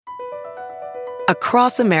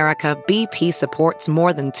Across America, BP supports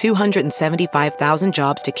more than 275,000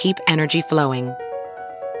 jobs to keep energy flowing.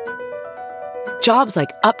 Jobs like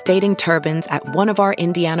updating turbines at one of our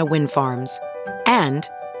Indiana wind farms and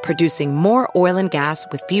producing more oil and gas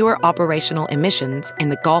with fewer operational emissions in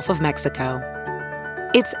the Gulf of Mexico.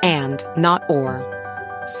 It's and, not or.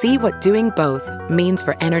 See what doing both means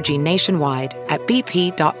for energy nationwide at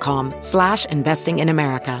bp.com/investing in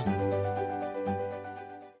America.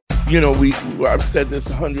 You know, I've said this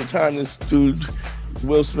 100 times. This dude,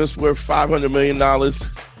 Will Smith's worth $500 million,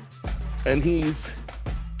 and he's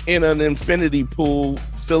in an infinity pool,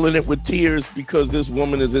 filling it with tears because this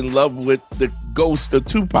woman is in love with the ghost of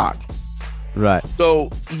Tupac. Right. So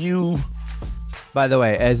By the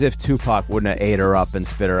way, as if Tupac wouldn't have ate her up and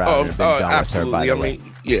spit her out and been done absolutely. with her, by the way.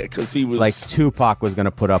 Yeah, because he was... Like, Tupac was going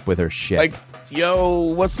to put up with her shit. Like, yo,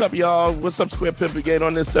 what's up, y'all? What's up, Square Pimp Brigade?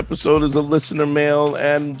 On this episode is a listener mail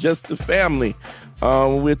and just the family.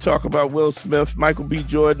 We'll talk about Will Smith, Michael B.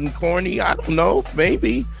 Jordan, corny. I don't know,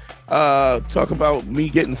 maybe. Talk about me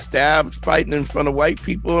getting stabbed, fighting in front of white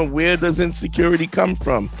people, and where does insecurity come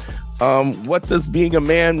from? What does being a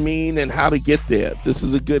man mean and how to get there? This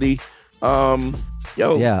is a goodie. Yeah,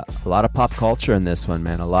 a lot of pop culture in this one,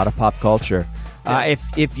 man. A lot of pop culture.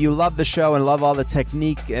 If you love the show and love all the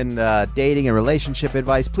technique and dating and relationship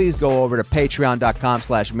advice, please go over to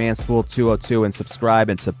patreon.com/manschool202 and subscribe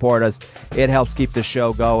and support us. It helps keep the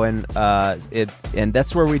show going. And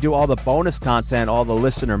that's where we do all the bonus content, all the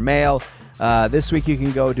listener mail. This week you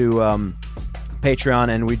can go to Patreon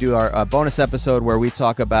and we do our bonus episode where we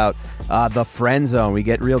talk about the friend zone. We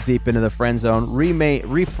get real deep into the friend zone,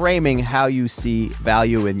 reframing how you see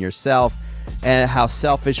value in yourself and how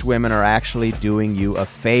selfish women are actually doing you a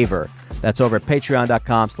favor. That's over at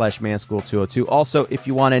patreon.com/manschool202. Also, if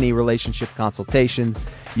you want any relationship consultations,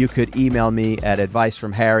 you could email me at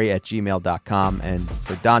adviceFromHarry@gmail.com. And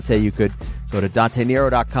for Dante, you could go to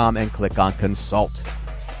DanteNero.com and click on consult.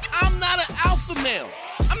 I'm not an alpha male.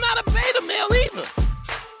 I'm not a beta male either.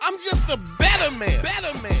 I'm just a better man.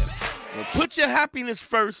 Well, put your happiness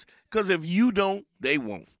first, because if you don't, they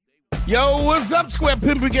won't. Yo, what's up, Square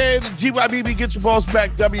Pimp Brigade? GYBB, get your balls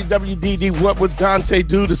back. WWDD, what would Dante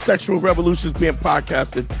do? The sexual revolution is being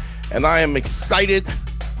podcasted, and I am excited. This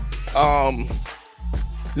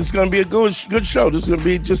is going to be a good show. This is going to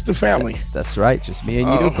be just the family. That's right, just me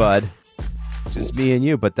and you, bud. Just me and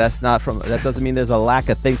you, but that doesn't mean there's a lack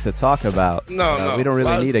of things to talk about. No. We don't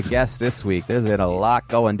really need a guest this week. There's been a lot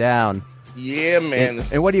going down. Yeah, man.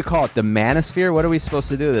 And what do you call it? The manosphere? What are we supposed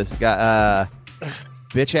to do? This guy,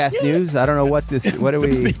 bitch ass news? I don't know what this. What are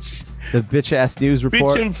we? The bitch ass news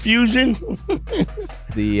report. Bitch infusion.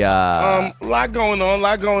 The lot going on.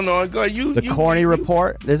 Go the corny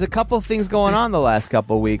report. There's a couple of things going on the last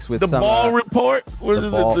couple of weeks with the some ball report. What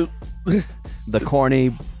is it? The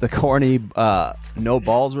corny no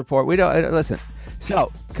balls report. We don't listen.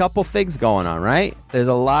 So, couple things going on, right? There's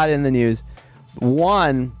a lot in the news.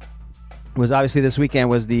 One was obviously this weekend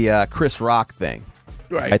was the Chris Rock thing,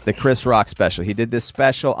 right? The Chris Rock special. He did this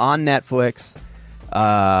special on Netflix.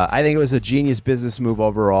 I think it was a genius business move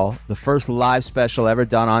overall. The first live special ever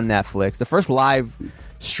done on Netflix. The first live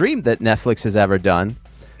stream that Netflix has ever done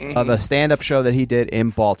of a stand-up show that he did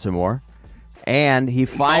in Baltimore. And he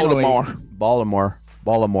finally... Baltimore.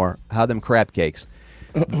 How them crab cakes.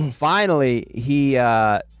 Finally, he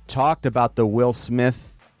talked about the Will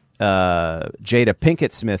Smith, Jada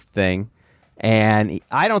Pinkett Smith thing. And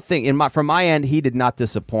I don't think, from my end, he did not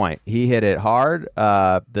disappoint. He hit it hard.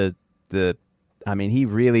 He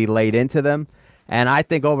really laid into them. And I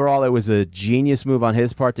think overall it was a genius move on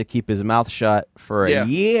his part to keep his mouth shut for a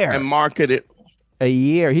year. And market it. A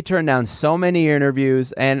year. He turned down so many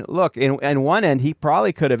interviews. And look, in one end, he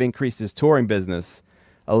probably could have increased his touring business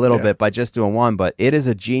a little bit by just doing one. But it is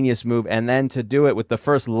a genius move. And then to do it with the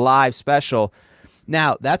first live special.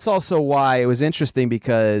 Now, that's also why it was interesting,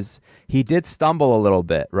 because he did stumble a little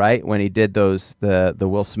bit, right? When he did those, the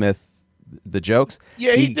Will Smith, the jokes.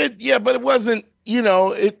 Yeah, he did. Yeah, but it wasn't,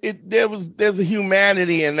 there's a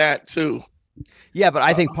humanity in that too. Yeah, but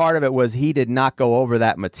I think part of it was he did not go over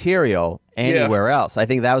that material anywhere else. I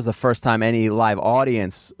think that was the first time any live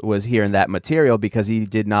audience was hearing that material, because he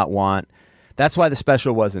did not want... That's why the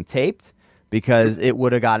special wasn't taped, because it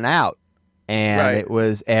would have gotten out. And it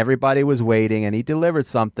was, everybody was waiting, and he delivered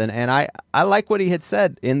something. And I like what he had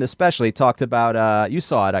said in the special. He talked about, you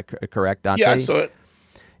saw it, correct, Dante? Yeah, I saw it.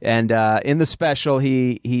 And in the special,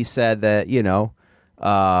 he said that,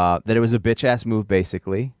 that it was a bitch-ass move,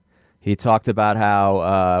 basically. He talked about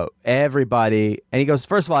how everybody, and he goes,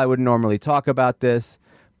 first of all, I wouldn't normally talk about this,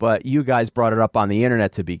 but you guys brought it up on the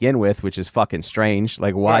internet to begin with, which is fucking strange.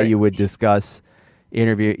 Like, why you would discuss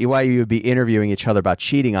why you would be interviewing eeach other about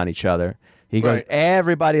cheating on each other. He goes,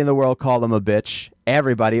 everybody in the world called him a bitch.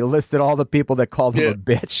 Everybody. He listed all the people that called him a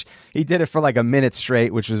bitch. He did it for like a minute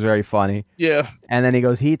straight, which was very funny. Yeah. And then he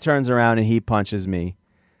goes, he turns around and he punches me.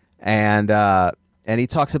 And he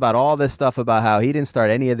talks about all this stuff about how he didn't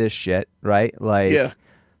start any of this shit, right? Like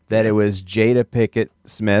that it was Jada Pinkett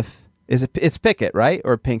Smith. It's Pickett, right?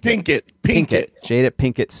 Or Pinkett? Pinkett. Jada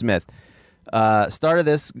Pinkett Smith. Started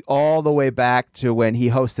this all the way back to when he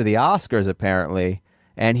hosted the Oscars, apparently.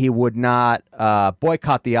 And he would not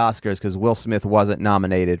boycott the Oscars because Will Smith wasn't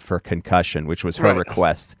nominated for Concussion, which was her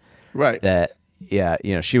request. Right. That,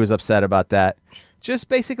 she was upset about that. Just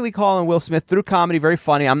basically calling Will Smith through comedy, very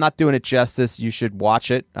funny. I'm not doing it justice. You should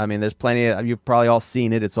watch it. I mean, there's plenty of, you've probably all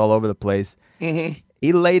seen it. It's all over the place. Mm-hmm.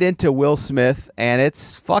 He laid into Will Smith, and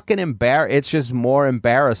it's fucking it's just more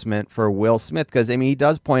embarrassment for Will Smith because, he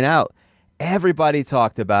does point out, everybody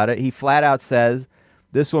talked about it. He flat out says,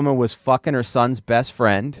 this woman was fucking her son's best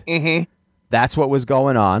friend. Mm-hmm. That's what was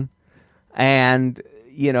going on. And,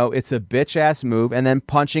 it's a bitch-ass move. And then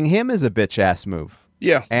punching him is a bitch-ass move.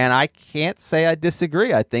 Yeah. And I can't say I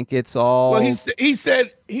disagree. I think it's all... Well, he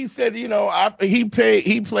said, he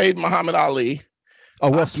played Muhammad Ali. Oh,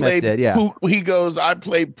 Will Smith did, yeah. He goes, I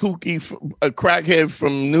played Pookie, a crackhead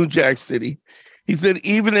from New Jack City. He said,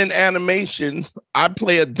 even in animation, I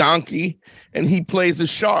play a donkey and he plays a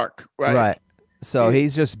shark, right? Right. So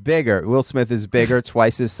he's just bigger. Will Smith is bigger,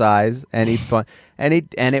 twice his size, and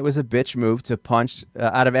it was a bitch move to punch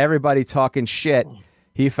out of everybody talking shit.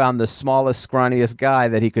 He found the smallest, scrawniest guy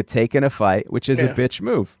that he could take in a fight, which is a bitch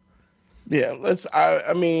move. Yeah,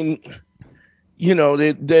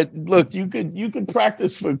 look, you could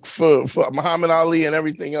practice for Muhammad Ali and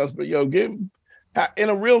everything else, but in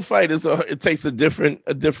a real fight it takes a different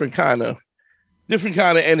kind of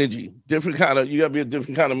energy, you gotta be a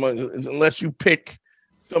different kind of money, unless you pick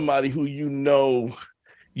somebody who you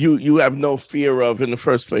have no fear of in the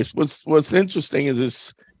first place. What's interesting is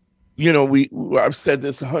this, I've said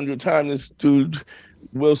this 100 times, this dude,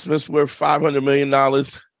 Will Smith's worth $500 million,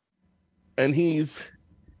 and he's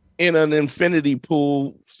in an infinity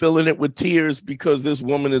pool filling it with tears because this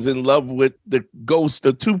woman is in love with the ghost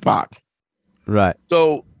of Tupac. Right.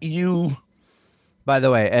 So By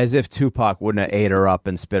the way, as if Tupac wouldn't have ate her up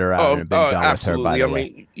and spit her out and been done with her, by the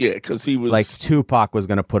way. Because he was... Like, Tupac was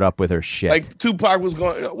going to put up with her shit. Like, Tupac was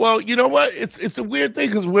going... Well, you know what? It's a weird thing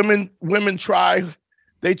because women try...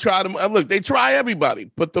 They try to... Look, they try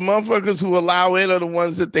everybody, but the motherfuckers who allow it are the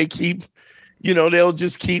ones that they keep... they'll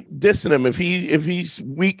just keep dissing him. If he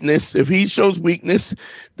shows weakness,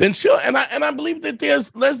 then she'll... And I believe that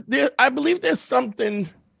there's something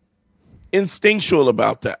instinctual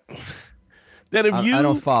about that. That if I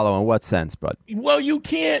don't follow in what sense, but well, you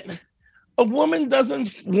can't. A woman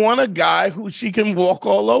doesn't want a guy who she can walk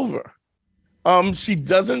all over. She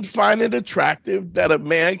doesn't find it attractive that a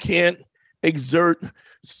man can't exert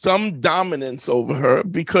some dominance over her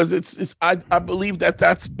because I believe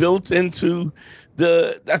that's built into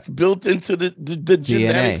the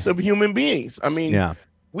genetics of human beings. I mean,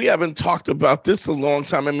 we haven't talked about this a long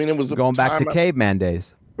time. I mean, it was going back to caveman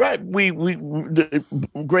days. Right.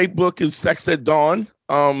 The great book is Sex at Dawn.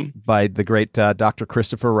 By the great Dr.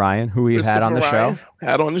 Christopher Ryan, who we had on the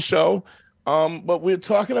show. But we're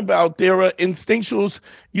talking about there are instinctuals.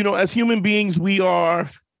 As human beings, we are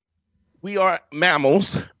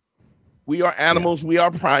mammals. We are animals. Yeah. We are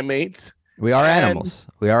primates. We are animals.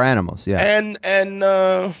 Yeah. And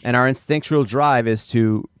our instinctual drive is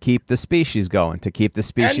to keep the species going, to keep the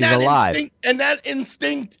species alive. And that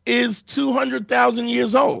instinct is 200,000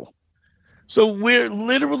 years old. So we're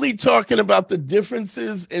literally talking about the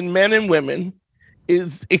differences in men and women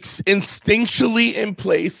is instinctually in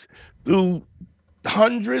place through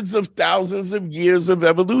hundreds of thousands of years of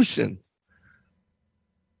evolution.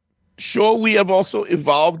 Sure, we have also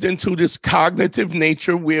evolved into this cognitive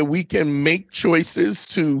nature where we can make choices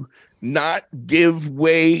to not give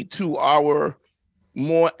way to our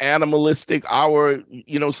more animalistic,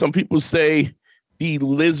 some people say the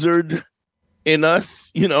lizard in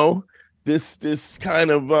us, this kind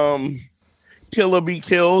of kill or be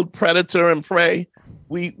killed, predator and prey.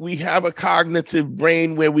 We have a cognitive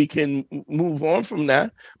brain where we can move on from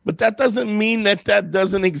that, but that doesn't mean that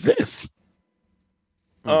doesn't exist.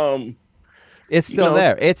 It's still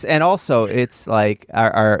there. It's like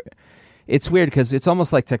it's weird because it's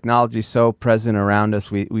almost like technology's so present around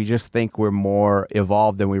us. We just think we're more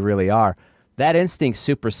evolved than we really are. That instinct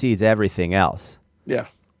supersedes everything else. Yeah.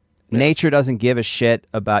 Nature doesn't give a shit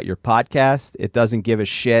about your podcast. It doesn't give a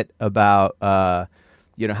shit about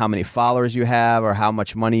how many followers you have or how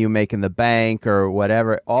much money you make in the bank or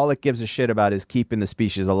whatever. All it gives a shit about is keeping the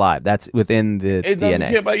species alive. That's within the DNA. It doesn't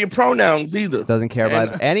care about your pronouns either. It doesn't care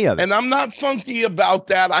about any of it. And I'm not funky about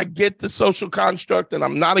that. I get the social construct, and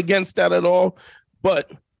I'm not against that at all.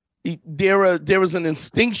 But there is an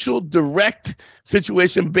instinctual, direct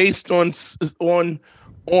situation based on the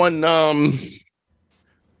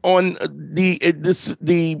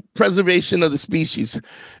preservation of the species.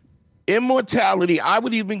 Immortality, I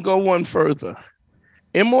would even go one further.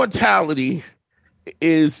 Immortality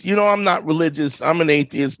is, I'm not religious, I'm an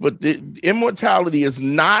atheist, but immortality is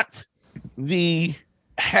not the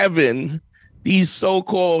heaven, the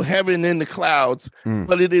so-called heaven in the clouds,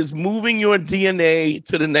 but it is moving your DNA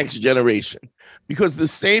to the next generation. Because the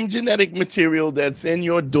same genetic material that's in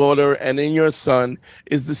your daughter and in your son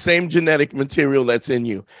is the same genetic material that's in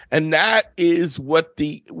you. And that is what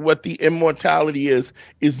the immortality is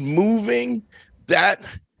moving that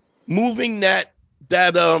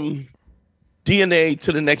DNA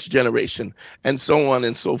to the next generation, and so on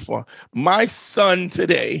and so forth. My son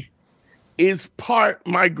today is part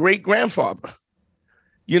my great-grandfather.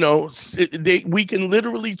 We can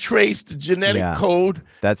literally trace the genetic code.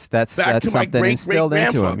 That's something instilled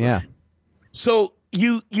into him. Yeah. So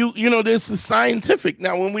there's the scientific.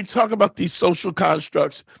 Now, when we talk about these social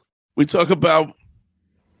constructs, we talk about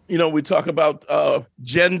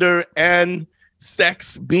gender and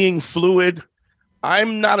sex being fluid.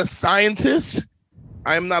 I'm not a scientist.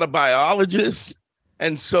 I'm not a biologist,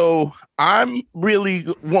 and so I'm really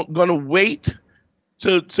going to wait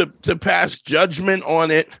to pass judgment on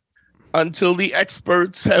it until the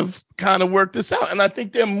experts have kind of worked this out. And I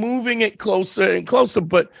think they're moving it closer and closer,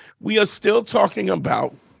 but we are still talking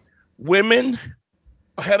about women,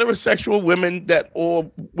 heterosexual women, or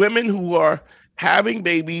women who are having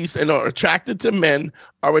babies and are attracted to men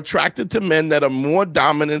that are more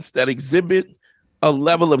dominant, that exhibit a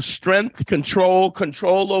level of strength,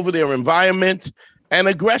 control over their environment, and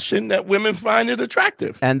aggression that women find it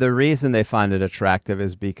attractive. And the reason they find it attractive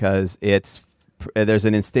is because there's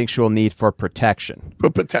an instinctual need for protection. For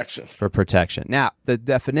protection. Now, the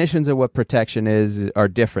definitions of what protection is are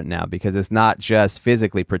different now, because it's not just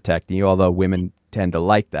physically protecting you, although women tend to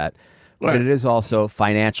like that. Right. But it is also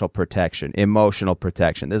financial protection, emotional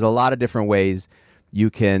protection. There's a lot of different ways you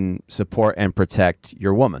can support and protect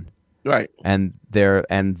your woman. Right. And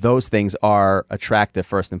those things are attractive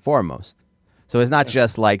first and foremost. So it's not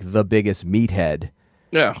just like the biggest meathead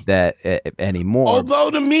that anymore. Although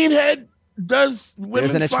the meathead does,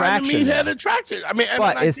 women find the meathead attractive.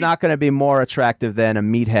 But it's not going to be more attractive than a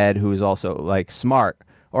meathead who's also like smart,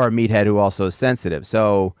 or a meathead who also is sensitive.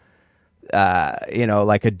 So,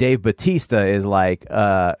 like a Dave Bautista is like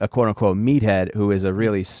a quote unquote meathead who is a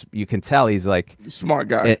really, you can tell he's like smart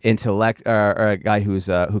guy, intellect, or a guy who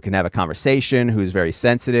can have a conversation, who's very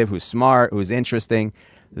sensitive, who's smart, who's interesting.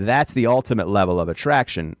 That's the ultimate level of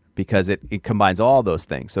attraction, because it combines all those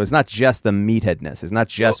things. So it's not just the meatheadness. It's not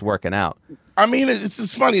just working out. It's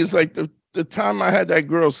just funny. It's like the time I had that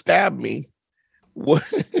girl stab me.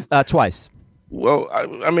 Twice. Well,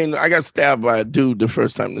 I got stabbed by a dude the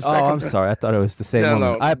first time. I'm sorry. I thought it was the same woman.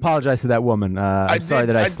 No. I apologize to that woman. I'm sorry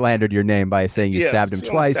that I slandered your name by saying you stabbed him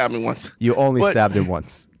twice. Stabbed me once. You only stabbed him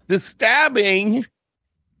once. The stabbing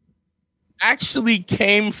actually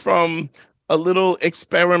came from a little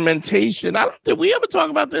experimentation. Did we ever talk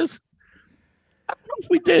about this? I don't know if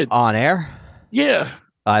we did. On air? Yeah.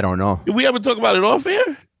 I don't know. Did we ever talk about it off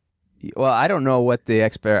air? Well, I don't know what the I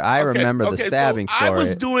remember the stabbing story. I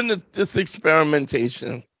was doing this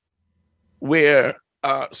experimentation where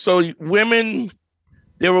there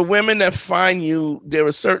were women that find you, there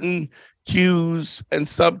were certain cues and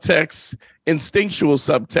subtexts, instinctual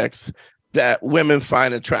subtexts that women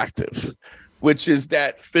find attractive, which is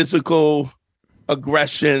that physical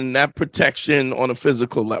aggression, that protection on a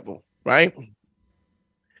physical level, right?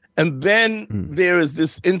 And then there is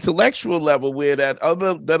this intellectual level where that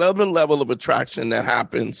other level of attraction that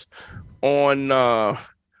happens on a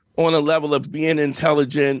level of being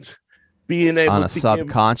intelligent, being able on a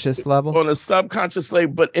subconscious level, on a subconscious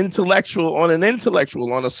level, but on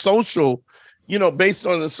a social, based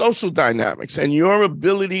on the social dynamics and your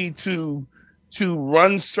ability to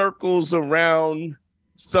run circles around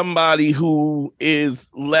somebody who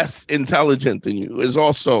is less intelligent than you is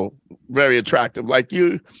also very attractive. Like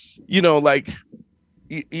Christopher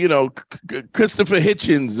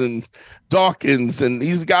Hitchens and Dawkins and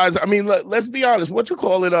these guys. Let's be honest. What you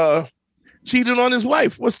call it? Cheated on his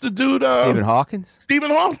wife. What's the dude? Stephen Hawkins.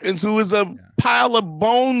 Stephen Hawkins, who is a pile of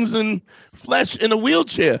bones and flesh in a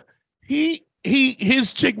wheelchair.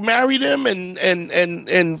 His chick married him and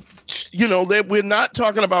that we're not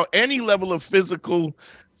talking about any level of physical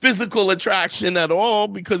attraction at all,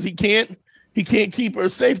 because he can't keep her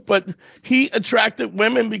safe. But he attracted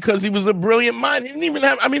women because he was a brilliant mind.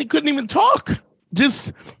 He couldn't even talk.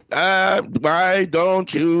 Just why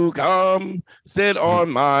don't you come sit on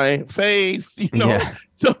my face? Yeah.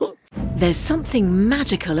 So There's something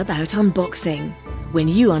magical about unboxing. When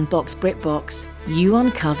you unbox BritBox, you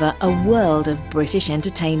uncover a world of British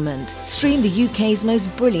entertainment. Stream the UK's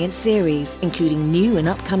most brilliant series, including new and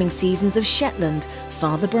upcoming seasons of Shetland,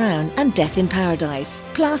 Father Brown and Death in Paradise.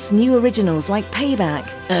 Plus new originals like Payback,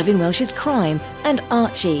 Irving Welsh's Crime and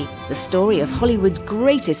Archie, the story of Hollywood's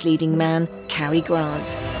greatest leading man, Cary Grant.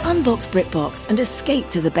 Unbox BritBox and escape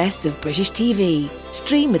to the best of British TV.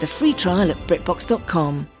 Stream with a free trial at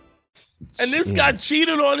BritBox.com. And this guy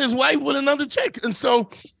cheated on his wife with another chick. And so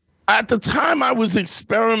at the time, I was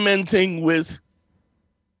experimenting with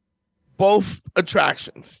both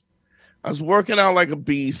attractions. I was working out like a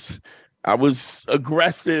beast. I was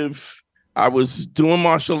aggressive. I was doing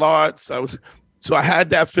martial arts. So I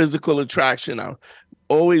had that physical attraction. I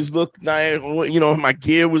always looked nice. My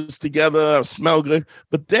gear was together. I smelled good.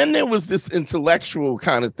 But then there was this intellectual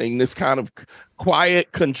kind of thing, this kind of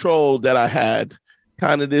quiet control that I had.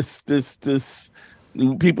 Kind of this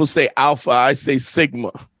people say alpha, I say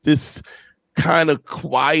sigma, this kind of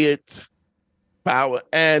quiet power.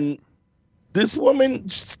 And this woman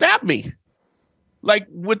stabbed me, like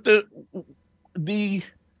with the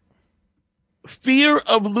fear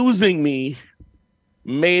of losing me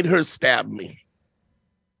made her stab me,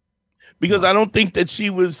 because I don't think that she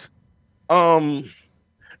was, don't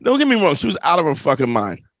get me wrong, she was out of her fucking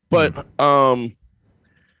mind, but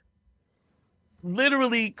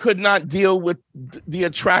literally could not deal with the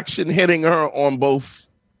attraction hitting her on both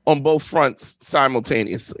fronts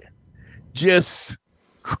simultaneously. Just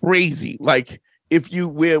crazy. Like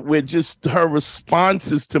we're just, her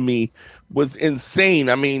responses to me was insane.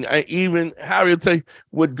 I mean, even Harriet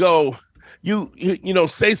would go, you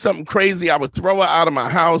say something crazy, I would throw her out of my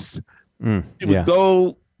house. She would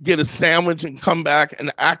go get a sandwich and come back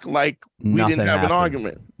and act like we didn't have an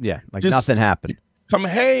argument. Yeah, like just nothing happened. Come,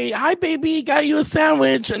 hey, hi, baby, got you a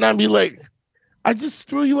sandwich. And I'd be like, I just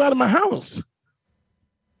threw you out of my house.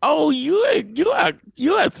 Oh, you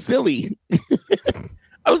are silly.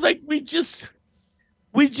 I was like, we just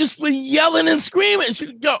were yelling and screaming.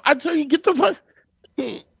 She'd go, I tell you, get the fuck.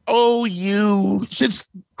 Oh, you shit's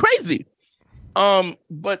crazy.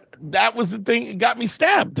 But that was the thing. It got me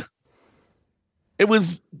stabbed. It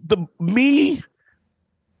was me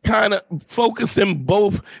kind of focusing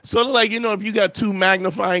both, sort of like, if you got two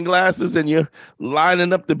magnifying glasses and you're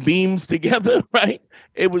lining up the beams together, right?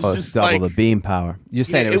 It was just double like the beam power. You're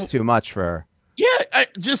saying it was too much for her. Yeah,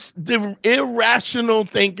 just the irrational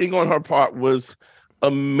thinking on her part was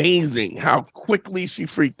amazing. How quickly she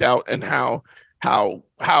freaked out and how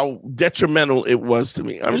detrimental it was to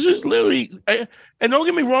me. I was just literally, and don't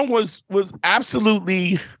get me wrong, was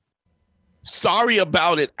absolutely sorry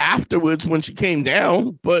about it afterwards when she came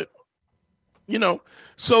down, but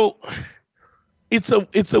so it's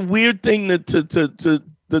a weird thing that to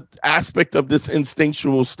the aspect of this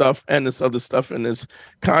instinctual stuff and this other stuff, and there's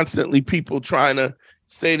constantly people trying to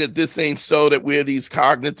say that this ain't so, that we're these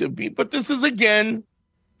cognitive people. But this is again,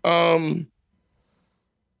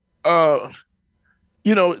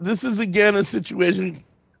 this is again a situation,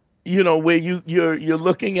 where you're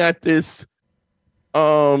looking at this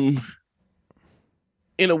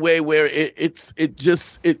in a way where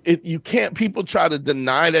you can't, people try to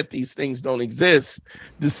deny that these things don't exist,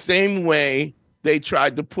 the same way they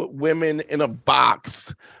tried to put women in a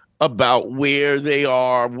box about where they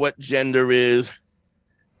are, what gender is,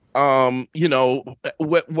 what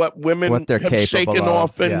women what they're have capable shaken of,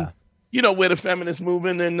 off, and where the feminist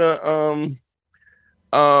movement and hold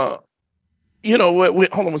on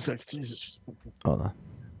one second. Jesus. Hold on.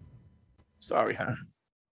 Sorry, huh?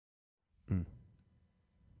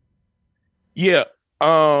 Yeah.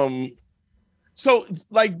 So it's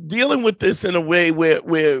like dealing with this in a way where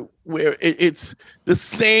it's the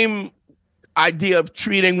same idea of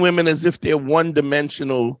treating women as if they're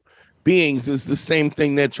one-dimensional beings is the same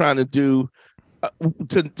thing they're trying to do.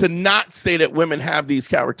 To not say that women have these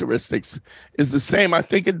characteristics is the same. I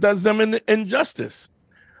think it does them an injustice.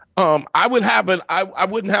 I wouldn't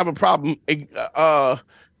have a problem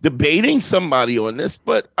debating somebody on this,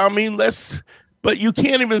 but I mean, but you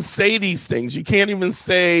can't even say these things. You can't even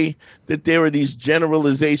say that there are these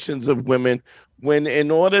generalizations of women when, in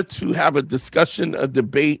order to have a discussion, a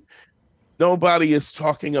debate, Nobody is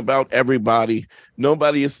talking about everybody.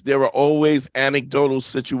 There are always anecdotal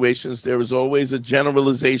situations. There is always a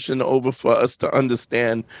generalization over for us to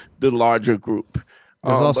understand the larger group.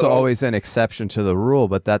 There's also always an exception to the rule,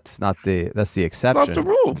 but that's the exception. Not the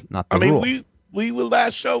rule. Not the rule. We were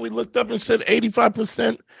last show, we looked up and said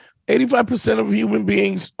 85% of human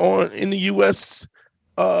beings in the US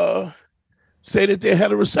say that they're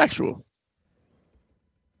heterosexual.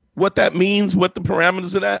 What that means, what the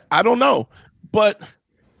parameters of that, I don't know. But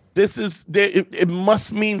it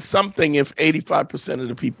must mean something if 85% of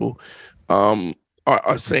the people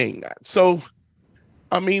are saying that. So,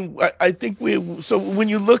 I mean, I think when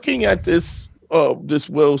you're looking at this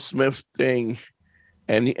Will Smith thing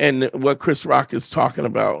and what Chris Rock is talking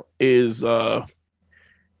about is,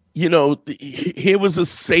 here was a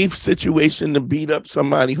safe situation to beat up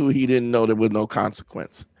somebody who he didn't know there was no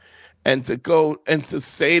consequence. And to go and to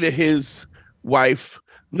say to his wife,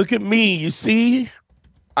 look at me, you see,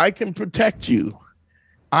 I can protect you.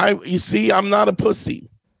 You see, I'm not a pussy.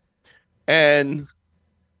 And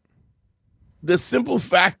the simple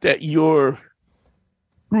fact that you're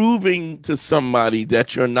proving to somebody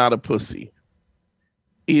that you're not a pussy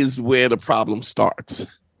is where the problem starts.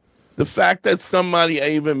 The fact that somebody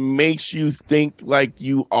even makes you think like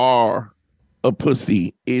you are a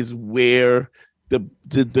pussy is where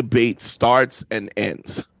the debate starts and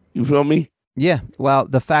ends. You feel me? Yeah. Well,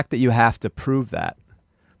 the fact that you have to prove that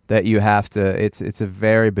you have to, it's a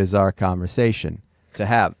very bizarre conversation to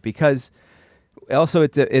have, because also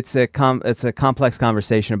it's a complex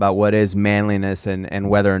conversation about what is manliness and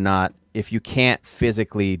whether or not, if you can't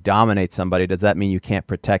physically dominate somebody, does that mean you can't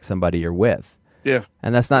protect somebody you're with? Yeah.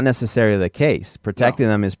 And that's not necessarily the case. Protecting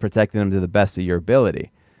them is protecting them to the best of your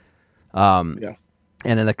ability. Yeah.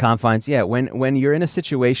 And in the confines, when you're in a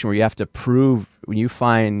situation where you have to prove, when you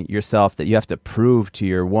find yourself that you have to prove to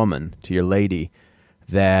your woman, to your lady,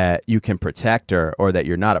 that you can protect her or that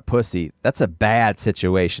you're not a pussy, that's a bad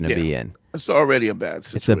situation to be in. It's already a bad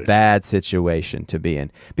situation. It's a bad situation to be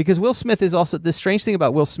in. Because Will Smith is also, the strange thing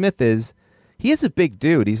about Will Smith is he is a big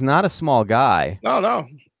dude. He's not a small guy.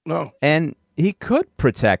 No. And he could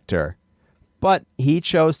protect her. But he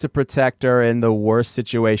chose to protect her in the worst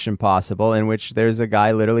situation possible, in which there's a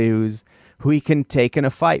guy literally who he can take in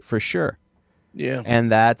a fight for sure. Yeah.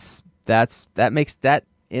 And that makes that,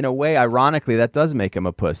 in a way, ironically, that does make him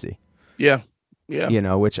a pussy. Yeah.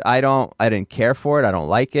 Yeah. Which I didn't care for it. I don't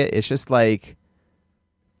like it. It's just like,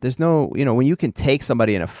 there's no, when you can take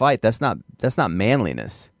somebody in a fight, that's not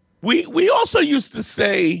manliness. We also used to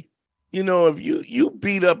say, if you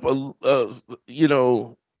beat up a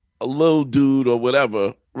little dude or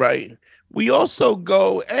whatever, right? We also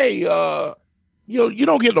go, hey, you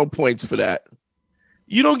don't get no points for that.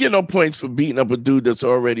 You don't get no points for beating up a dude that's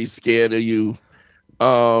already scared of you.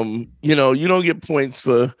 You don't get points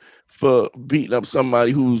for beating up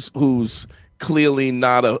somebody who's clearly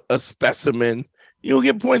not a specimen. You don't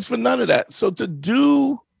get points for none of that. So to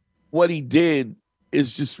do what he did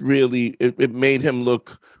is just really, it made him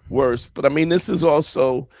look worse. But I mean, this is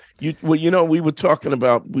also, we were talking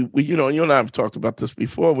about, you and I have talked about this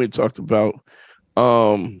before. We talked about,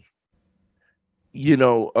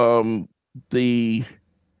 the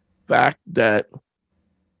fact that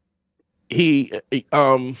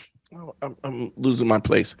I'm losing my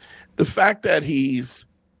place. The fact that he's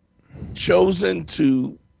chosen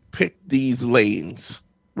to pick these lanes,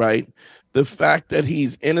 right? The fact that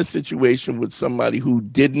he's in a situation with somebody who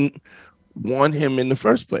didn't want him in the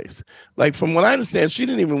first place. Like, from what I understand, she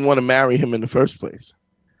didn't even want to marry him in the first place.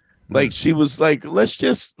 Like, she was like, let's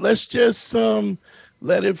just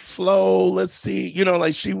let it flow. Let's see,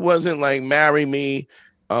 like, she wasn't like, marry me.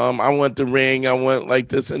 I want the ring. I want like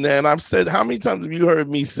this and that. And I've said, how many times have you heard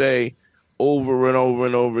me say over and over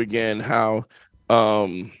and over again how,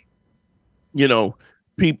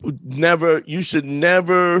 people you should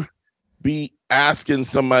never be asking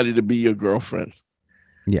somebody to be your girlfriend.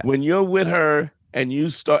 Yeah. When you're with her and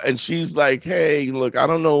you start, and she's like, hey, look, I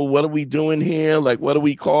don't know, what are we doing here? Like, what do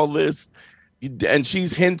we call this? And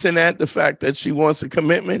she's hinting at the fact that she wants a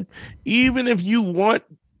commitment. Even if you want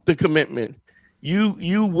the commitment,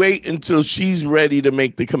 you wait until she's ready to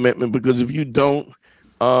make the commitment, because if you don't,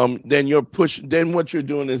 then then what you're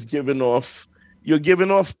doing is giving off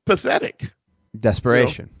pathetic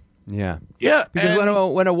desperation. Yeah. Because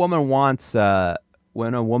when a woman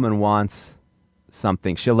wants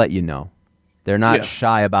something, she'll let you know. They're not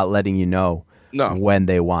shy about letting you know when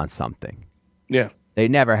they want something. Yeah. They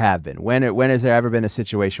never have been. When has there ever been a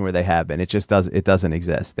situation where they have been? It doesn't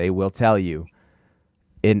exist. They will tell you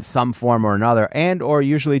in some form or another, and or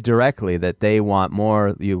usually directly, that they want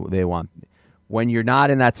more. They want when you're not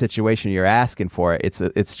in that situation, you're asking for it.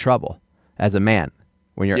 It's trouble as a man.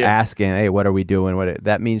 When you're asking, hey, what are we doing?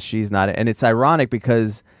 That means she's not. And it's ironic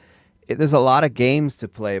because there's a lot of games to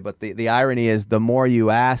play, but the irony is the more you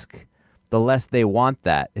ask, the less they want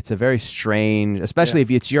that. It's a very strange, especially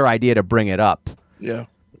if it's your idea to bring it up. Yeah.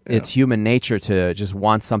 It's human nature to just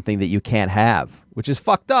want something that you can't have, which is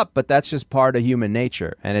fucked up, but that's just part of human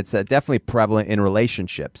nature. And it's definitely prevalent in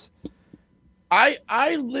relationships.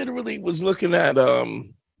 I literally was looking at,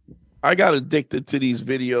 I got addicted to these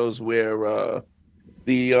videos where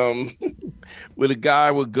where the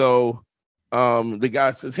guy would go, the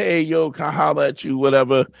guy says, hey, yo, can I holler at you,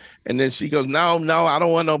 whatever. And then she goes, no, I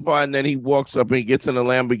don't want no part. And then he walks up and he gets in a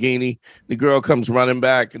Lamborghini. The girl comes running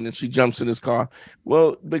back and then she jumps in his car.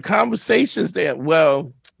 Well, the conversations there,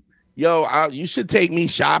 well, yo, you should take me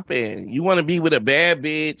shopping. You want to be with a bad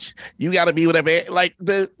bitch. You got to be with a bad, like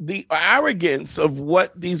the arrogance of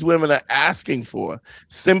what these women are asking for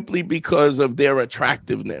simply because of their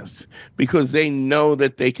attractiveness, because they know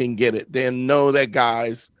that they can get it. They know that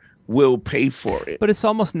guys will pay for it. But it's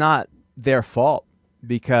almost not their fault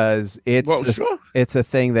because it's a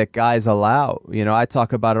thing that guys allow. You know, I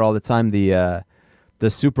talk about it all the time. The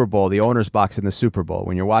Super Bowl, the owner's box in the Super Bowl.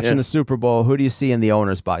 When you're watching the Super Bowl, who do you see in the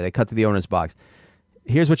owner's box? They cut to the owner's box.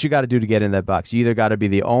 Here's what you got to do to get in that box. You either got to be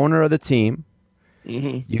the owner of the team.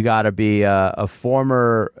 Mm-hmm. You got to be a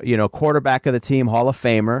former, quarterback of the team, Hall of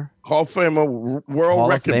Famer, world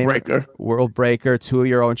record breaker, world breaker, 2 of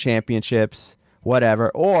your own championships, whatever.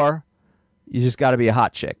 Or you just got to be a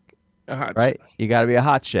hot chick, right? You got to be a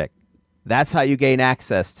hot chick. That's how you gain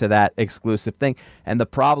access to that exclusive thing. And the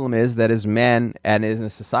problem is that as men and as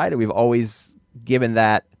a society, we've always given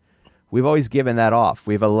that off.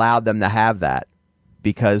 We've allowed them to have that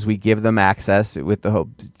because we give them access with the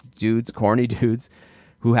dudes, corny dudes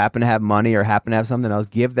who happen to have money or happen to have something else,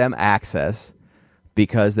 give them access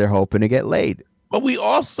because they're hoping to get laid. But we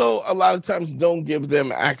also a lot of times don't give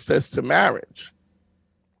them access to marriage.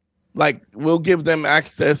 Like, we'll give them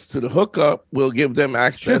access to the hookup, we'll give them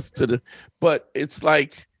access to but it's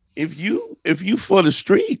like if you for the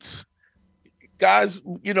streets, guys,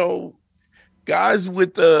 guys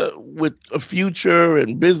with a future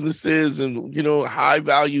and businesses and high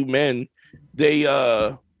value men, they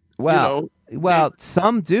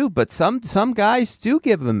some do, but some guys do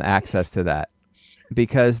give them access to that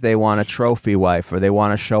because they want a trophy wife or they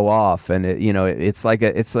want to show off, and it's like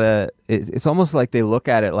it's almost like they look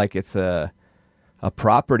at it like it's a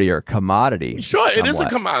property or commodity. Sure, somewhat. It is a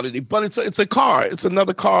commodity, but it's a car. It's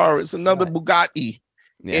another car. It's another Bugatti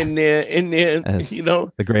in there. As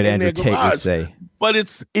the great Andrew Tate would say.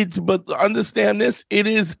 But understand this: it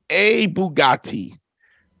is a Bugatti,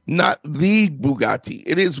 not the Bugatti.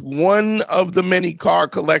 It is one of the many car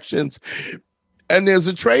collections. And there's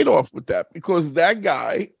a trade-off with that because that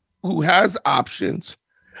guy who has options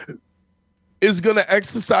is going to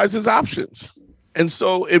exercise his options. And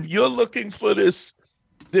so if you're looking for this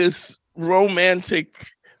romantic,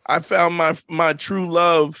 I found my true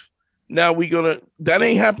love, now that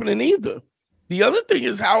ain't happening either. The other thing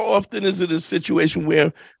is, how often is it a situation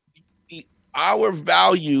where our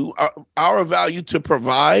value to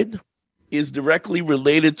provide is directly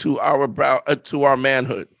related to our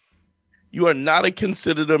manhood? You are not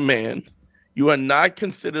considered a man. You are not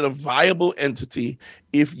considered a viable entity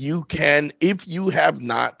if you have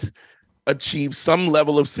not achieved some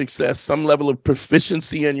level of success, some level of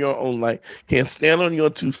proficiency in your own life, can stand on your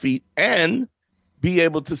 2 feet and be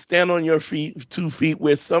able to stand on your 2 feet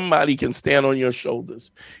where somebody can stand on your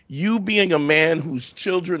shoulders. You being a man whose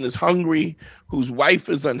children is hungry, whose wife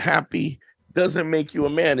is unhappy, doesn't make you a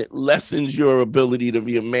man. It lessens your ability to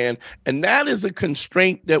be a man. And that is a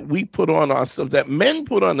constraint that we put on ourselves, that men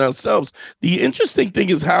put on ourselves. The interesting thing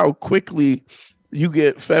is how quickly you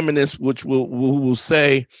get feminists, which will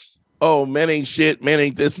say, oh, men ain't shit, men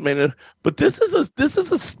ain't this, men. But this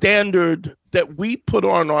is a standard that we put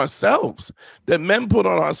on ourselves, that men put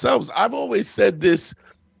on ourselves. I've always said this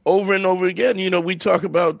over and over again. We talk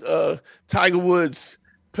about Tiger Woods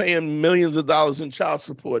paying millions of dollars in child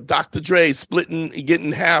support. Dr. Dre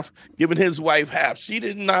getting half, giving his wife half. She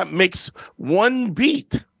did not mix one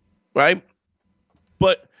beat, right?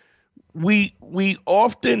 But we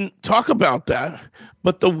often talk about that.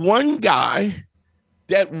 But the one guy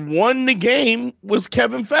that won the game was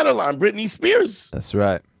Kevin Federline, Britney Spears. That's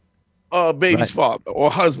right. Baby's father or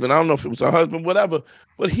husband. I don't know if it was her husband, whatever.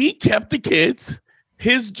 But he kept the kids.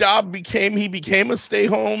 His job he became a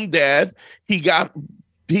stay-home dad. He got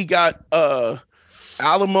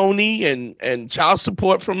alimony and child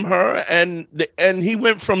support from her, and he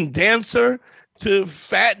went from dancer to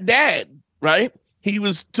fat dad, right? he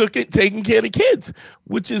was taking care of the kids,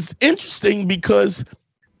 which is interesting because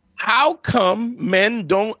how come men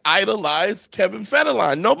don't idolize Kevin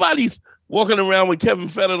Federline? Nobody's walking around with Kevin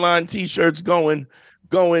Federline t-shirts going,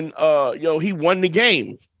 he won the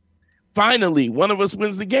game. Finally, one of us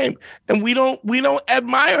wins the game. And we don't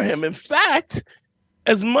admire him. In fact,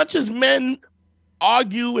 as much as men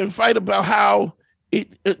argue and fight about how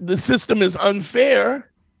the system is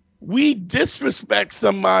unfair, we disrespect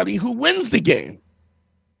somebody who wins the game.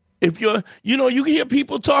 If you can hear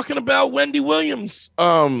people talking about Wendy Williams.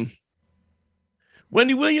 Wendy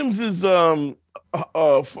Williams is father.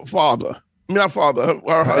 I mean, not father,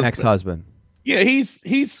 her husband. Ex-husband. Yeah,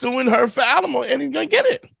 he's suing her for alimony, and he's gonna get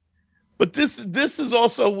it. But this is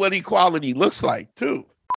also what equality looks like too.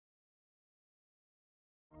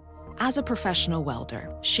 As a professional welder,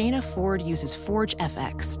 Shayna Ford uses Forge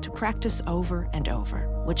FX to practice over and over,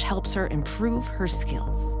 which helps her improve her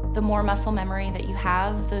skills. The more muscle memory that you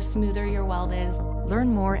have, the smoother your weld is. Learn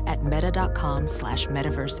more at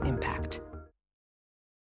meta.com/metaverseimpact.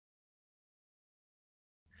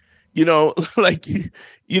 Be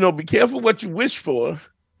careful what you wish for.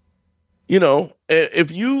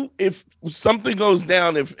 If something goes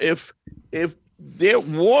down, if their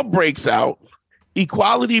war breaks out,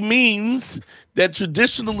 equality means that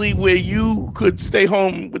traditionally where you could stay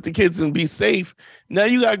home with the kids and be safe, now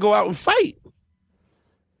you got to go out and fight.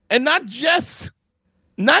 And not just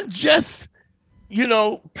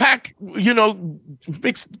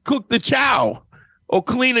cook the chow or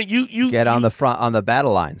clean it. You get on the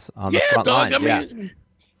battle lines, on the front lines.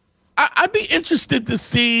 I'd be interested to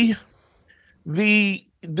see the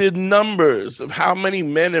numbers of how many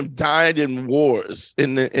men have died in wars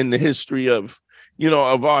in the history of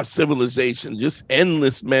our civilization. Just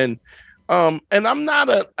endless men. And I'm not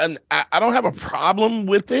I don't have a problem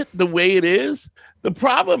with it the way it is. The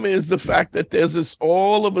problem is the fact that there's this,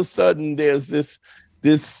 all of a sudden there's this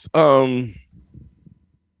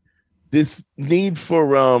need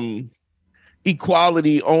for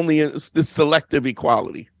equality, only this selective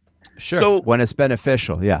equality. Sure. So when it's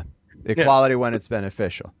beneficial, yeah. Equality when it's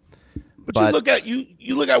beneficial. But you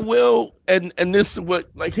look at Will, and this is what,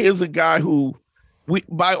 like, here's a guy who we,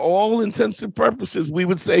 by all intents and purposes, we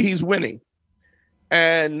would say he's winning.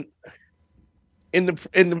 And in the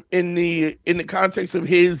context of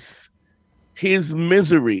his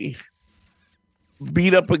misery,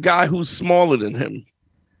 beat up a guy who's smaller than him,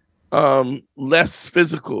 less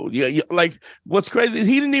physical. Yeah, like, what's crazy is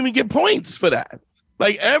he didn't even get points for that.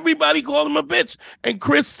 Like, everybody called him a bitch, and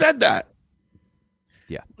Chris said that.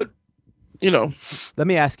 Yeah. But, let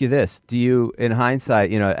me ask you this. Do you, in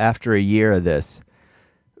hindsight, after a year of this,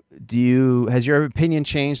 has your opinion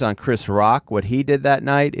changed on Chris Rock, what he did that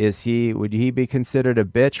night? Would he be considered a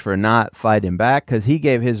bitch for not fighting back? Because he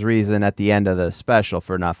gave his reason at the end of the special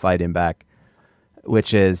for not fighting back,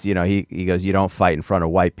 which is, he goes, you don't fight in front of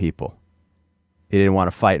white people. He didn't want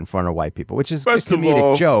to fight in front of white people, which is a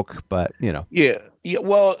comedic joke, but, Yeah.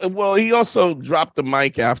 Well, he also dropped the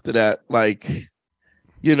mic after that. Like,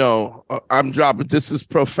 I'm dropping. This is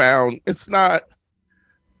profound. It's not.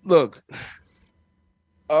 Look,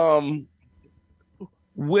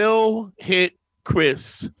 Will hit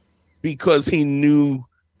Chris because he knew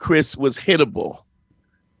Chris was hittable.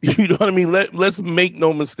 You know what I mean? Let's make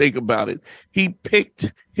no mistake about it. He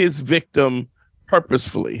picked his victim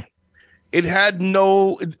purposefully. It had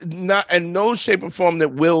no shape or form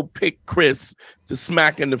that Will picked Chris to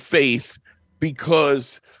smack in the face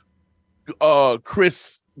because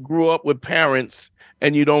Chris grew up with parents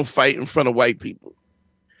and you don't fight in front of white people.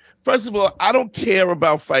 First of all, I don't care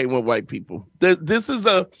about fighting with white people. There's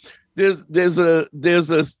a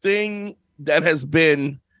thing that has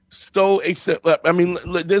been so I mean,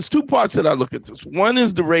 there's two parts that I look at this. One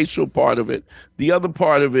is the racial part of it. The other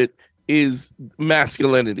part of it is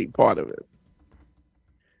masculinity part of it.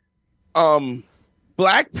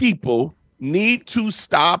 Black people need to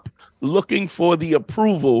stop looking for the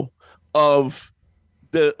approval of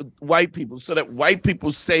the white people so that white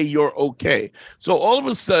people say you're okay. So all of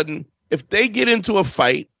a sudden, if they get into a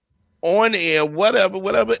fight on air, whatever,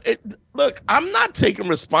 look, I'm not taking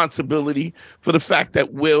responsibility for the fact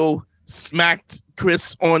that Will smacked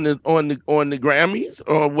Chris on the Grammys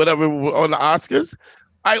or whatever, on the Oscars.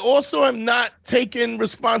 I also am not taking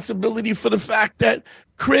responsibility for the fact that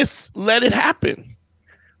Chris let it happen.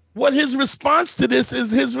 What his response to this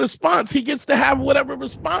is his response. He gets to have whatever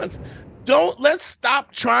response. Let's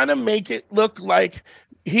stop trying to make it look like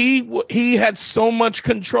he had so much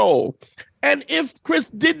control. And if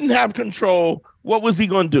Chris didn't have control, what was he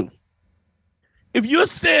going to do? If you're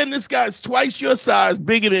saying this guy's twice your size,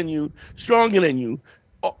 bigger than you, stronger than you,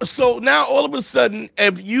 So now all of a sudden,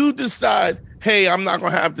 if you decide, hey, I'm not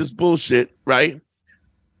gonna have this bullshit, right?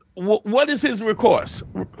 What is his recourse?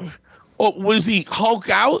 Or was he Hulk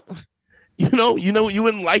out? You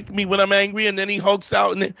wouldn't like me when I'm angry, and then he hulks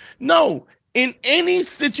out. And then, no, in any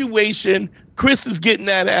situation, Chris is getting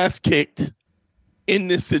that ass kicked. In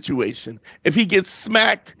this situation, if he gets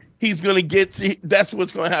smacked, that's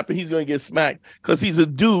what's going to happen. He's going to get smacked because he's a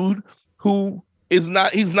dude who he's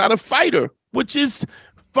not a fighter, which is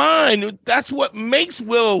fine. That's what makes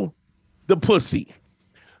Will the pussy.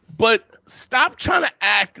 But stop trying to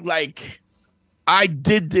act like I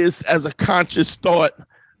did this as a conscious thought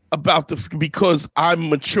because I'm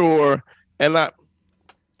mature if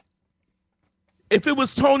it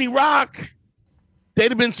was Tony Rock,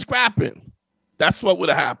 they'd have been scrapping. That's what would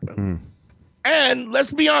have happened. Mm. And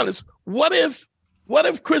let's be honest. What if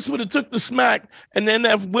Chris would have took the smack, and then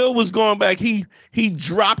if Will was going back, he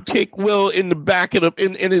drop kicked Will in the back of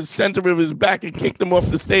in his center of his back and kicked him off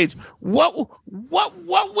the stage? What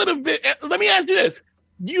would have been? Let me ask you this.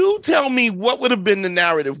 You tell me what would have been the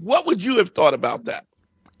narrative. What would you have thought about that?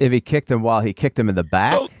 If he kicked him while he kicked him in the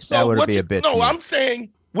back, that would be a bitch. No, I'm saying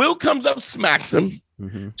Will comes up, smacks him,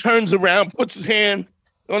 turns around, puts his hand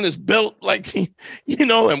on his belt,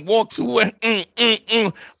 and walks away.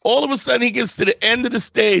 All of a sudden, he gets to the end of the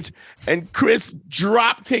stage, and Chris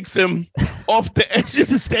drop kicks him off the edge of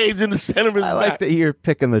the stage in the center of his back. I like that you're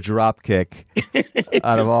picking the drop kick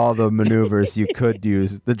out of all the maneuvers you could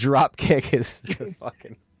use. The drop kick is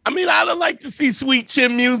fucking. I mean, I'd like to see sweet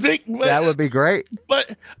chin music. That would be great.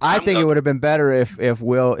 But I think it would have been better if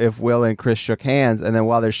Will and Chris shook hands, and then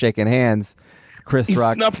while they're shaking hands, Chris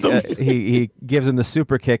Rock, he gives him the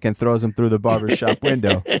super kick and throws him through the barbershop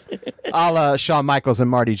window, a la Shawn Michaels and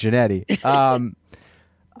Marty Jannetty.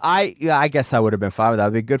 I guess I would have been fine with that.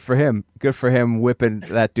 It'd be good for him. Good for him whipping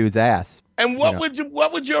that dude's ass. And what would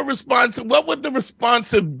the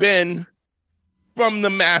response have been from the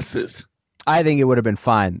masses? I think it would have been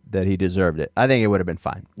fine that he deserved it. I think it would have been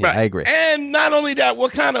fine. Yeah, right. I agree. And not only that,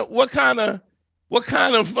 what kind of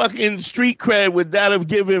fucking street cred would that have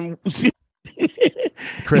given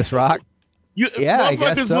Chris Rock? I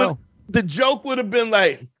guess so. The joke would have been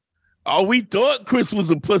like, "Oh, we thought Chris was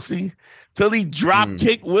a pussy till he drop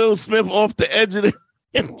kicked Will Smith off the edge of the."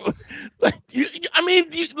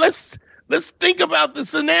 Let's think about the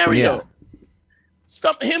scenario.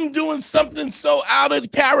 Yeah. Him doing something so out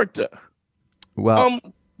of character. Well,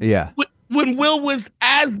 yeah. When Will was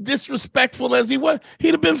as disrespectful as he was,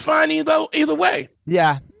 he'd have been fine either way.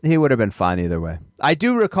 Yeah, he would have been fine either way. I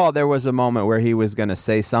do recall there was a moment where he was going to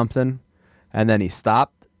say something, and then he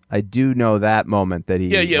stopped. I do know that moment that he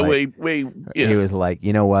he was like,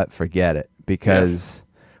 you know what, forget it, because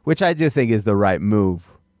which I do think is the right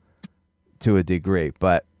move to a degree.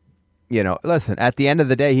 But listen, at the end of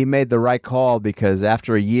the day, he made the right call because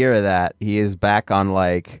after a year of that, he is back on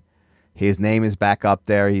his name is back up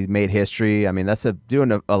there. He's made history. I mean,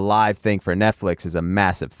 doing a live thing for Netflix is a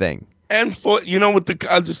massive thing. And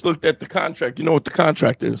I just looked at the contract. You know what the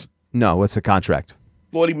contract is? No, what's the contract?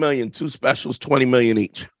 $40 million, 2 specials, $20 million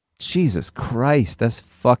each. Jesus Christ, that's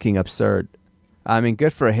fucking absurd. I mean,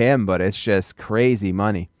 good for him, but it's just crazy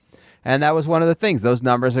money. And that was one of the things. Those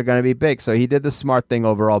numbers are going to be big. So he did the smart thing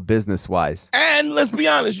overall business-wise. And let's be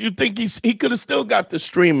honest, you think he could have still got the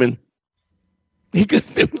streaming. He could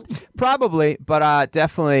probably, but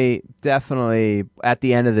definitely at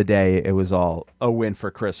the end of the day, it was all a win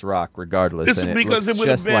for Chris Rock, regardless. And it was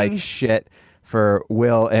just like shit for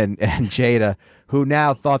Will and Jada, who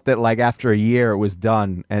now thought that after a year it was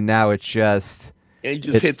done, and now it's just it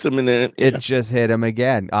hits him in the it just hit him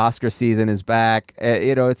again. Oscar season is back,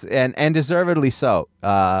 it's and deservedly so.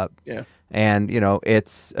 And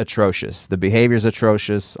it's atrocious. The behavior's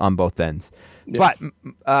atrocious on both ends. Yeah.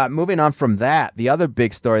 But moving on from that, the other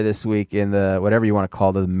big story this week in the whatever you want to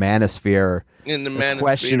call the manosphere, the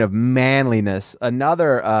question of manliness,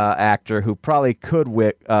 another actor who probably could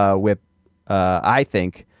whip I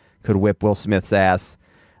think could whip Will Smith's ass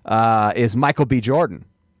is Michael B. Jordan,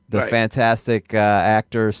 the fantastic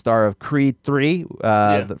actor, star of Creed 3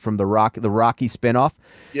 from the Rocky spinoff.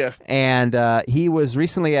 Yeah, and he was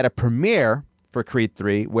recently at a premiere for Creed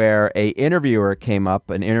 3, where an interviewer named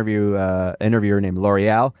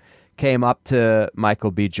L'Oreal came up to Michael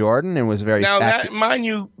B. Jordan and was very... Now, mind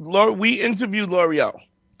you, we interviewed L'Oreal.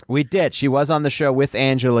 We did. She was on the show with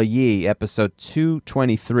Angela Yee, episode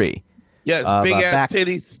 223. Yes, big-ass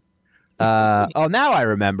titties. Now I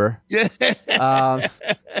remember. Yeah.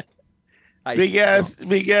 Big ass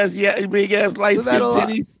light skin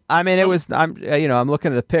titties. I mean, it was. I'm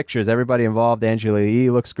looking at the pictures. Everybody involved. Angela Yee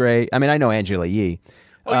looks great. I mean, I know Angela Yee.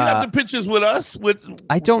 Oh, you have the pictures with us?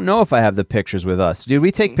 I don't know if I have the pictures with us. Did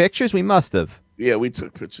we take pictures? We must have. Yeah, we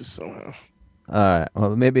took pictures somehow. All right.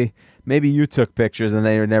 Well, maybe you took pictures and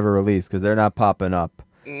they were never released because they're not popping up.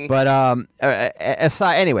 But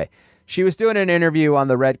aside, anyway, she was doing an interview on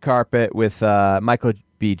the red carpet with Michael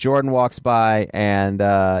B. Jordan walks by, and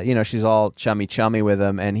she's all chummy with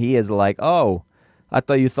him, and he is like, "Oh, I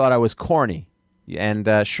thought you thought I was corny."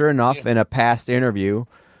 And sure enough, in a past interview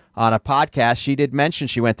on a podcast, she did mention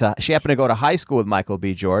she happened to go to high school with Michael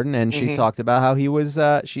B. Jordan, and she talked about how he was.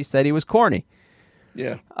 She said he was corny.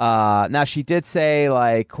 Yeah. Now she did say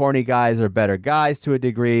like corny guys are better guys to a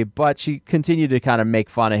degree, but she continued to kind of make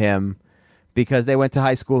fun of him because they went to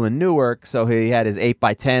high school in Newark, so he had his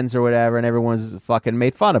 8x10s or whatever, and everyone's fucking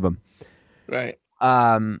made fun of him. Right.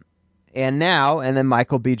 And then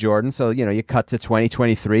Michael B. Jordan. So you cut to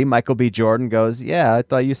 2023. Michael B. Jordan goes, "Yeah, I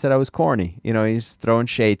thought you said I was corny." He's throwing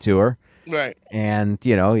shade to her. Right. And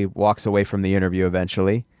he walks away from the interview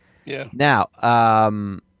eventually. Yeah. Now,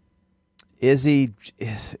 is he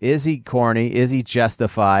corny? Is he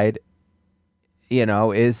justified?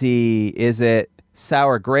 Is it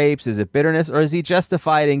sour grapes? Is it bitterness? Or is he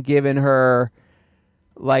justified in giving her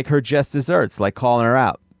like her just desserts, like calling her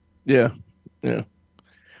out? Yeah. Yeah.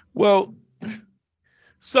 Well,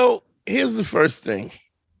 so here's the first thing.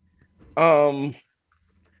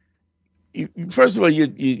 First of all,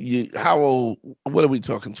 you how old? What are we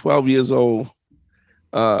talking? 12 years old.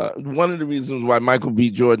 One of the reasons why Michael B.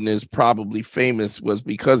 Jordan is probably famous was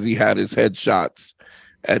because he had his headshots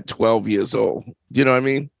at 12 years old. You know what I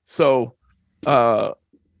mean? So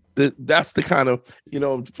that's the kind of,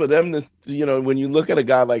 for them to, when you look at a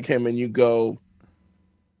guy like him and you go,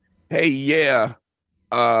 hey, yeah,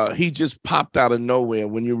 he just popped out of nowhere,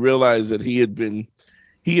 when you realize that he had been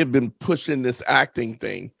pushing this acting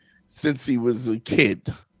thing since he was a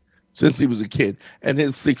kid. And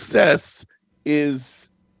his success is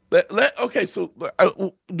okay, so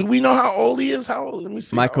do we know how old he is? How old? Let me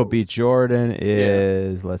see. Michael B. Jordan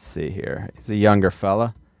is, let's see here. He's a younger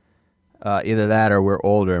fella. Either that or we're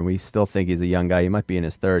older and we still think he's a young guy. He might be in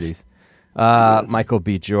his 30s. Michael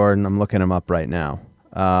B. Jordan, I'm looking him up right now.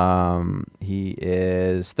 He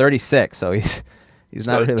is 36, so he's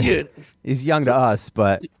not really he's young to us,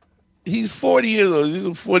 but he's 40 years old. He's a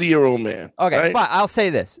 40-year-old man. Okay, right? But I'll say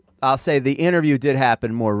this. I'll say the interview did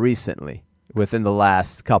happen more recently, within the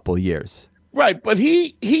last couple years. Right, but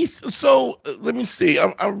so let me see.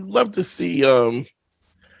 I'd love to see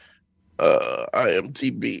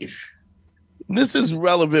IMDb. This is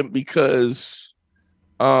relevant because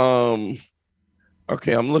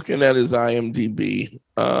okay, I'm looking at his IMDb.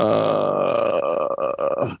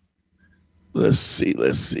 Let's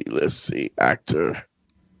see. Actor.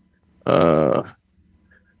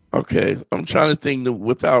 Okay, I'm trying to think that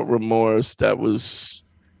Without Remorse, that was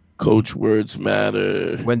Coach Words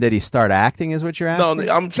Matter. When did he start acting is what you're asking?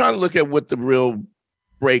 No, I'm trying to look at what the real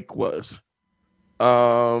break was.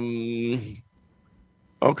 Okay.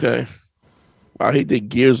 Wow, he did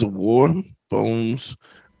Gears of War, Bones,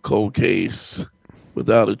 Cold Case,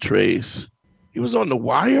 Without a Trace. He was on The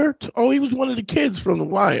Wire. Oh, he was one of the kids from The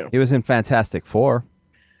Wire. He was in Fantastic Four.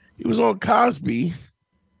 He was on Cosby.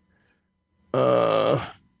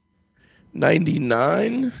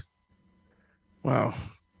 99. Wow.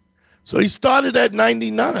 So he started at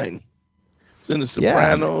 99. He's in The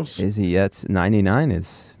Sopranos. Yeah. Is he? That's 99.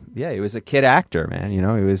 He was a kid actor, man. He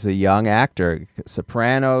was a young actor.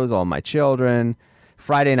 Sopranos, All My Children,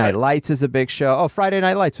 Friday Night Lights is a big show. Oh, Friday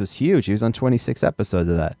Night Lights was huge. He was on 26 episodes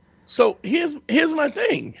of that. So here's my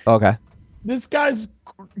thing. Okay. This guy's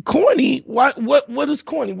corny. What is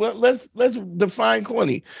corny? Well, let's define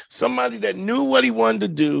corny. Somebody that knew what he wanted to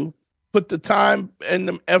do, put the time and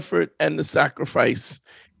the effort and the sacrifice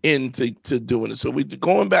into doing it. So we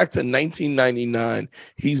going back to 1999.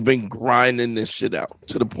 He's been grinding this shit out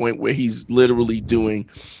to the point where he's literally doing,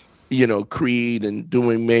 Creed and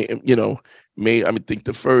doing I think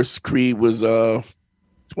the first Creed was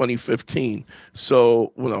 2015.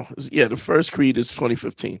 So the first Creed is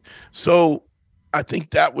 2015. So I think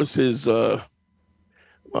that was his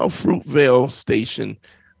Fruitvale Station,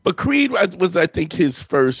 but Creed was I think his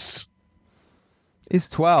first. He's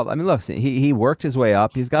 12. I mean, look, he worked his way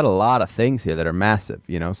up. He's got a lot of things here that are massive.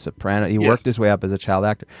 Soprano. He worked his way up as a child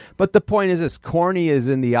actor. But the point is this: corny is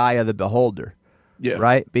in the eye of the beholder. Yeah.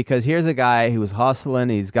 Right. Because here's a guy who was hustling.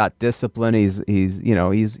 He's got discipline.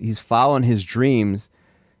 He's following his dreams,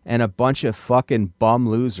 and a bunch of fucking bum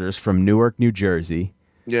losers from Newark, New Jersey.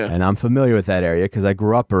 Yeah. And I'm familiar with that area because I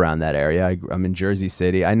grew up around that area. I'm in Jersey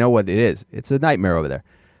City. I know what it is. It's a nightmare over there.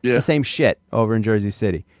 Yeah. It's the same shit over in Jersey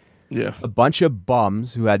City. Yeah. A bunch of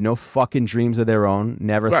bums who had no fucking dreams of their own,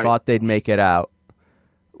 never thought they'd make it out,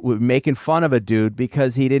 were making fun of a dude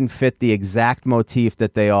because he didn't fit the exact motif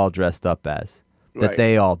that they all dressed up as, that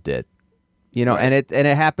they all did. You know, and it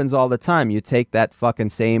happens all the time. You take that fucking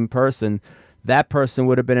same person, that person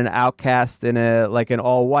would have been an outcast in an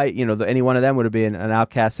all white, you know, any one of them would have been an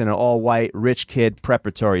outcast in an all white rich kid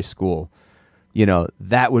preparatory school. You know,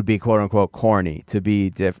 that would be quote unquote corny to be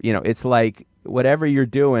different. You know, it's like whatever you're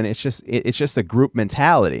doing, it's just a group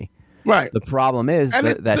mentality. Right. The problem is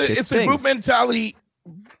it's a group mentality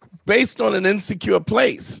based on an insecure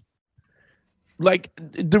place. Like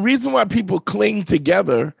the reason why people cling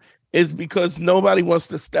together is because nobody wants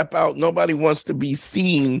to step out. Nobody wants to be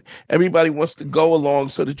seen. Everybody wants to go along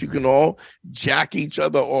so that you can all jack each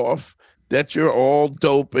other off, that you're all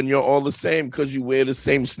dope and you're all the same because you wear the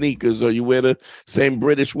same sneakers or you wear the same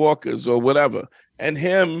British Walkers or whatever. And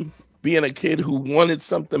him being a kid who wanted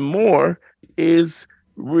something more is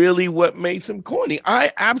really what makes him corny.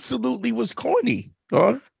 I absolutely was corny,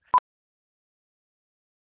 dog.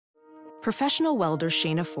 Professional welder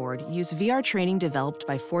Shayna Ford used VR training developed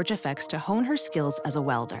by ForgeFX to hone her skills as a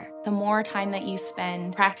welder. The more time that you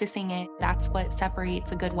spend practicing it, that's what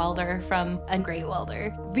separates a good welder from a great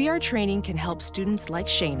welder. VR training can help students like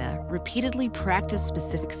Shayna repeatedly practice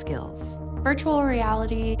specific skills. Virtual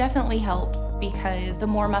reality definitely helps because the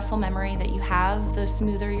more muscle memory that you have, the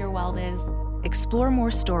smoother your weld is. Explore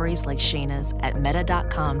more stories like Shayna's at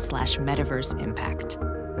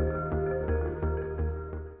meta.com/metaverseimpact.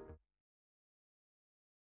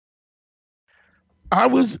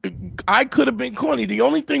 I could have been corny. The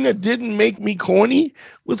only thing that didn't make me corny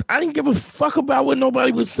was I didn't give a fuck about what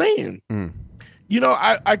nobody was saying. You know,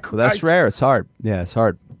 that's rare. It's hard. Yeah, it's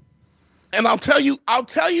hard. And I'll tell you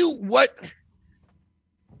what,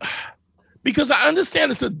 because I understand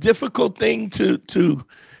it's a difficult thing to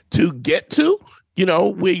get to, you know,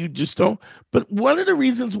 where you just don't. But one of the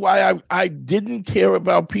reasons why I didn't care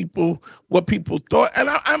about what people thought, and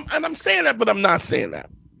I'm saying that, but I'm not saying that.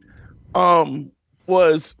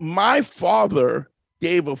 Was my father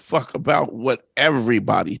gave a fuck about what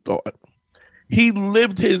everybody thought. He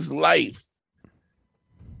lived his life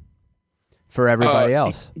for everybody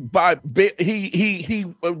else. When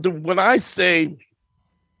I say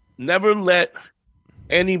never let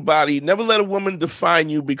a woman define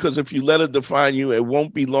you, because if you let her define you, it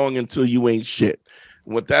won't be long until you ain't shit.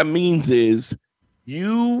 What that means is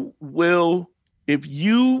if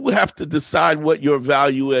you have to decide what your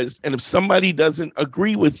value is, and if somebody doesn't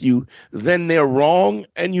agree with you, then they're wrong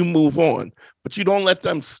and you move on. But you don't let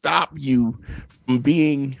them stop you from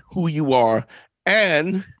being who you are.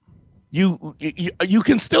 And you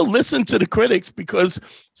can still listen to the critics, because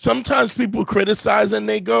sometimes people criticize and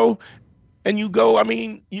they go, and you go, I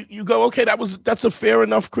mean, you go, okay, that's a fair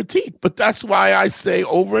enough critique. But that's why I say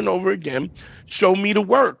over and over again, show me the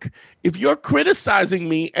work. If you're criticizing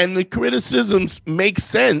me and the criticisms make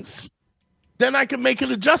sense, then I can make it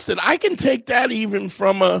adjusted. I can take that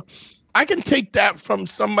from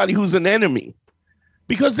somebody who's an enemy,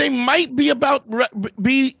 because they might be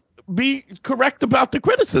correct about the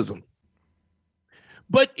criticism.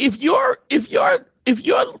 But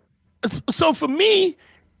so for me,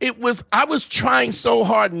 I was trying so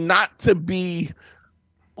hard not to be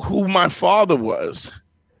who my father was,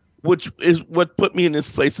 which is what put me in this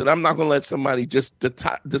place that I'm not going to let somebody just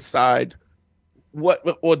decide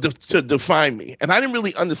to define me. And I didn't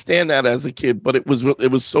really understand that as a kid, but it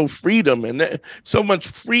was so freedom and so much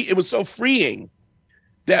free. It was so freeing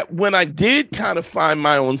that when I did kind of find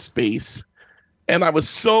my own space, and I was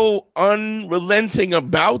so unrelenting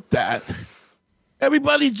about that,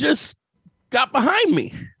 everybody just got behind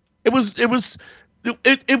me. It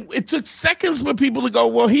took seconds for people to go,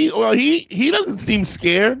 well, he doesn't seem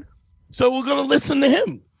scared, so we're going to listen to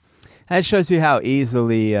him. That shows you how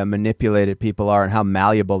easily manipulated people are and how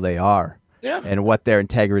malleable they are. Yeah. And what their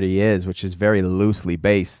integrity is, which is very loosely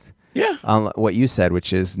based. Yeah. On what you said,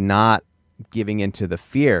 which is not giving into the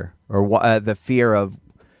fear or the fear of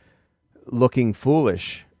looking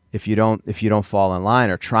foolish if you don't fall in line,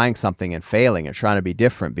 or trying something and failing, or trying to be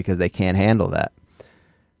different because they can't handle that.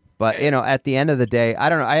 But, you know, at the end of the day, I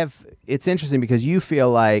don't know. It's interesting because you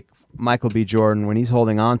feel like Michael B. Jordan, when he's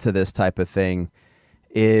holding on to this type of thing,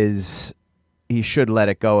 he should let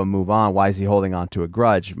it go and move on. Why is he holding on to a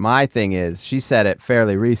grudge? My thing is, she said it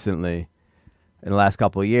fairly recently in the last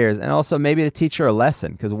couple of years, and also maybe to teach her a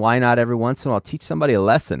lesson, because why not every once in a while teach somebody a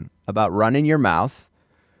lesson about running your mouth,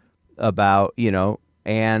 about, you know,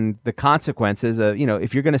 and the consequences of, you know,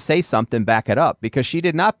 if you're going to say something, back it up, because she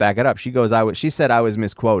did not back it up. She goes, she said I was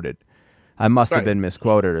misquoted. I must have Right. been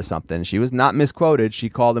misquoted or something. She was not misquoted. She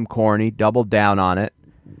called him corny, doubled down on it,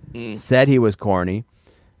 said he was corny.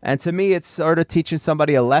 And to me, it's sort of teaching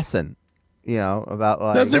somebody a lesson, about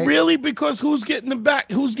like. Does it hey, really? Because who's getting the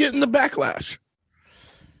backlash? Who's getting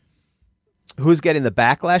the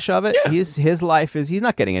backlash of it? Yeah. His life is, he's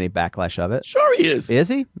not getting any backlash of it. Sure he is. Is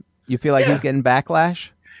he? You feel like Yeah. he's getting backlash?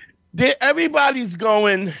 Everybody's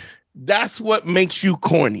going, that's what makes you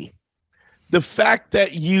corny. The fact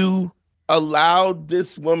that you allowed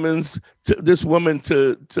this woman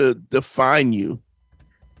to define you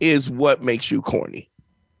is what makes you corny.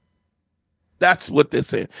 That's what they're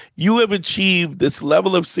saying. You have achieved this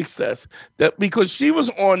level of success that because she's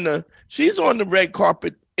on the red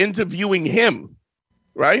carpet interviewing him,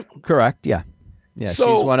 right? Correct. Yeah. Yeah.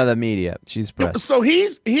 So- she's one of the media. She's press. So he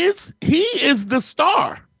is the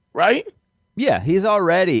star, right? Yeah. He's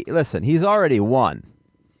already won.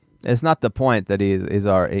 It's not the point that he's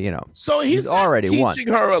already, So he's not already won.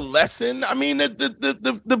 teaching her a lesson. I mean,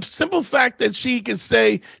 the simple fact that she can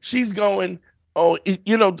say she's going,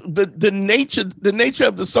 the nature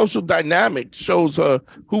of the social dynamic shows her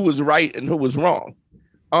who was right and who was wrong.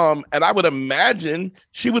 And I would imagine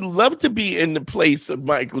she would love to be in the place of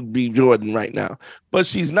Michael B. Jordan right now, but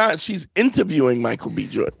she's not. She's interviewing Michael B.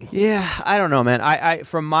 Jordan. Yeah, I don't know, man. I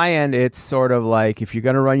from my end, it's sort of like if you're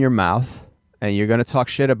going to run your mouth and you're going to talk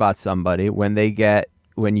shit about somebody, when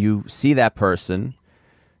you see that person,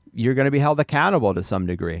 you're going to be held accountable to some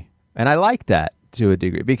degree. And I like that to a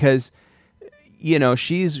degree because,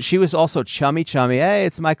 she was also chummy. Hey,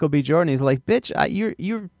 it's Michael B. Jordan. He's like, bitch,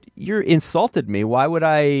 you're insulted me. Why would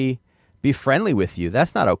I be friendly with you?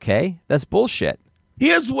 That's not okay. That's bullshit.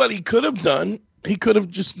 Here's what he could have done. He could have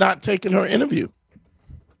just not taken her interview.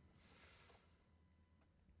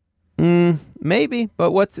 Maybe,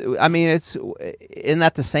 but isn't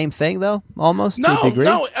that the same thing though? Almost to a degree.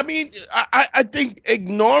 No. I mean, I think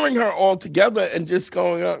ignoring her altogether and just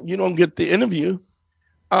going, you don't get the interview.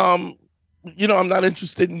 I'm not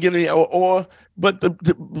interested in getting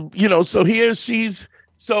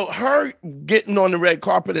so her getting on the red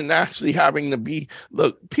carpet and actually having to be,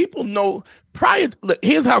 look, people know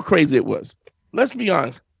here's how crazy it was. Let's be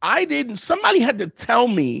honest. Somebody had to tell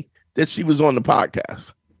me that she was on the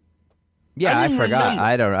podcast. Yeah, I forgot.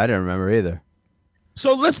 Remember. I don't remember either.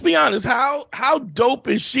 So let's be honest. How dope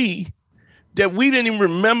is she that we didn't even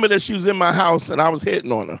remember that she was in my house and I was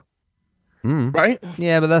hitting on her? Right?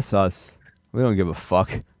 Yeah, but that's us. We don't give a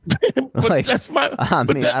fuck. But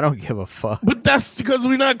I don't give a fuck. But that's because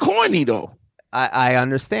we're not corny, though. I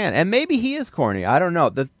understand. And maybe he is corny. I don't know.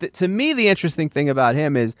 To me, the interesting thing about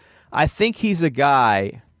him is I think he's a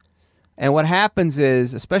guy. And what happens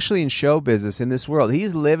is, especially in show business in this world,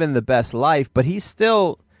 he's living the best life, but he's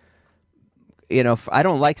still, I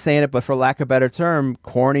don't like saying it, but for lack of a better term,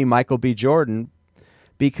 corny Michael B. Jordan,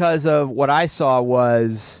 because of what I saw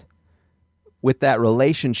was with that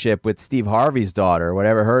relationship with Steve Harvey's daughter,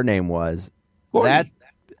 whatever her name was. Corny.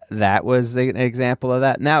 That was an example of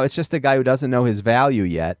that. Now, it's just a guy who doesn't know his value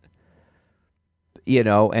yet.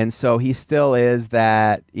 And so he still is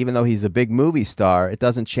that, even though he's a big movie star, it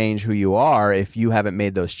doesn't change who you are if you haven't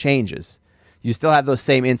made those changes. You still have those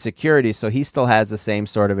same insecurities, so he still has the same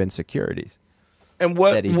sort of insecurities. And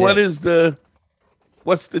what's the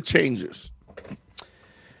changes?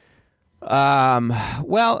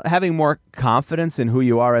 Well, having more confidence in who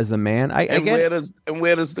you are as a man.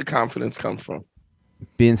 Where does the confidence come from?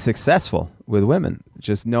 Being successful with women,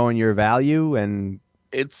 just knowing your value, and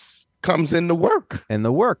comes in the work. In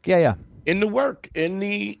the work, yeah. In the work, in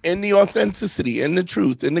the authenticity, in the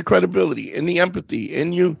truth, in the credibility, in the empathy, in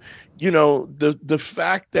the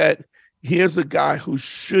fact that here's a guy who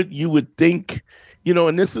you would think,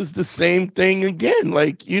 and this is the same thing again.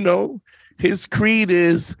 Like, his creed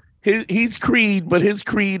is he's creed, but his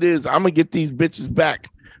creed is I'm gonna get these bitches back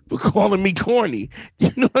for calling me corny.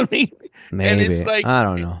 You know what I mean? Maybe. And it's like, I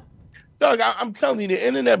don't know. Doug, I'm telling you, the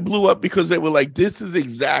internet blew up because they were like, this is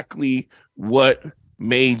exactly what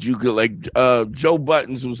made you go, like Joe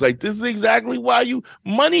Buttons was like, this is exactly why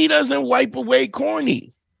money doesn't wipe away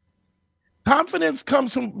corny. Confidence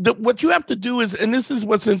comes from what you have to do is, and this is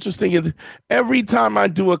what's interesting, is every time I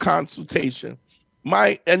do a consultation,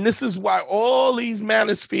 and this is why all these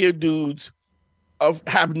manosphere dudes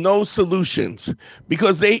have no solutions,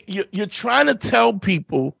 because you're trying to tell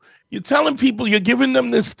people, you're telling people, you're giving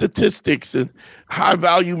them the statistics and high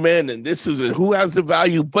value men, and this is who has the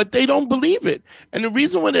value, but they don't believe it. And the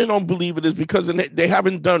reason why they don't believe it is because they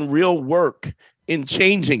haven't done real work in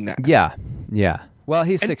changing that. Yeah. Well,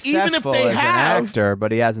 he's And successful as an actor,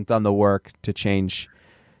 but he hasn't done the work to change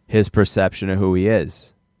his perception of who he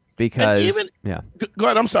is. because even, yeah. Go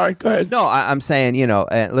ahead. I'm sorry. Go ahead. No, I'm saying,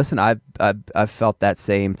 listen, I've felt that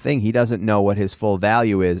same thing. He doesn't know what his full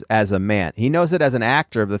value is as a man. He knows it as an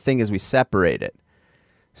actor. The thing is, we separate it.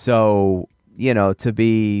 So, to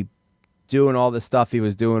be doing all the stuff he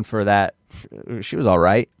was doing for that, she was all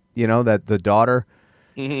right. That the daughter,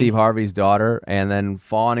 Steve Harvey's daughter, and then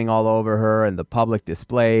fawning all over her and the public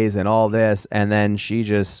displays and all this, and then she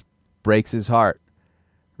just breaks his heart.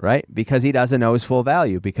 Right, because he doesn't know his full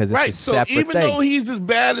value, because it's a separate thing. So even though he's as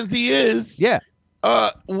bad as he is, yeah.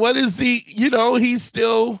 What is he? He's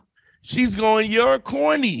still. She's going, you're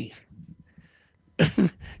corny.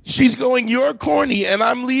 She's going, you're corny, and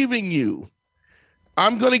I'm leaving you.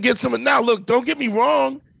 I'm gonna get some. Now, look, don't get me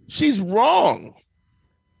wrong. She's wrong.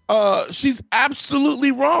 She's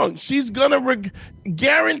absolutely wrong. She's gonna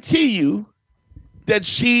guarantee you that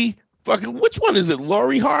she fucking. Which one is it?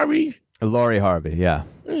 Lori Harvey. Lori Harvey, yeah.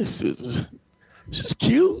 She's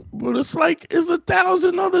cute, but it's like there's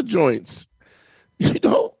 1,000 other joints. There's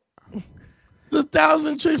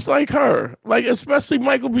 1,000 chicks like her, like especially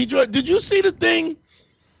Michael B. Jordan. Did you see the thing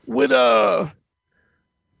with what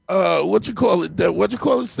you call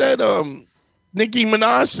it said? Nicki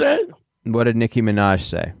Minaj said. What did Nicki Minaj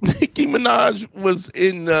say? Nicki Minaj was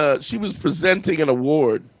she was presenting an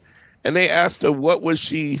award, and they asked her what was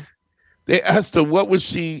she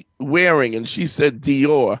wearing, and she said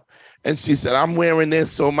Dior, and she said, I'm wearing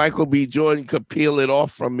this so Michael B. Jordan could peel it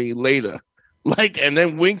off from me later, and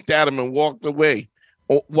then winked at him and walked away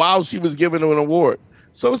while she was giving him an award.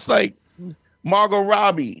 So it's like Margot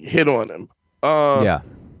Robbie hit on him.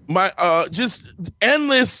 Just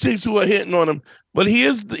endless chicks who are hitting on him. But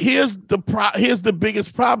here's the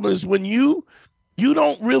biggest problem is when you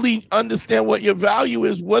don't really understand what your value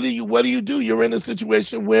is. What do you do? You're in a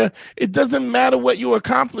situation where it doesn't matter what you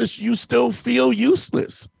accomplish. You still feel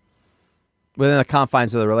useless. Within the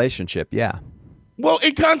confines of the relationship, yeah. Well,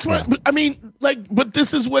 but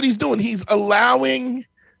this is what he's doing. He's allowing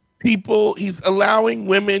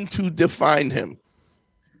women to define him.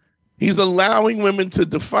 He's allowing women to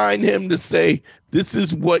define him, to say, this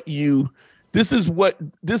is what your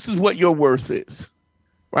worth is.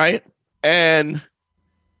 Right? And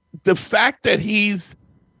the fact that he's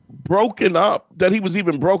broken up, that he was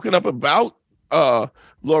even broken up about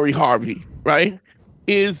Lori Harvey, right,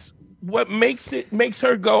 is what makes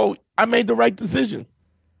her go, I made the right decision.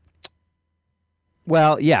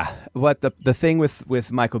 Well, yeah. What the thing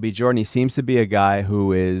with Michael B. Jordan, he seems to be a guy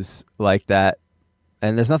who is like that,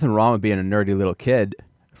 and there's nothing wrong with being a nerdy little kid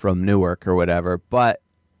from Newark or whatever, but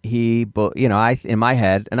in my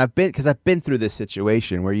head, and I've been through this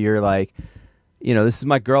situation where you're like, this is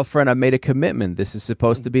my girlfriend. I made a commitment. This is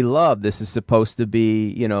supposed to be love. This is supposed to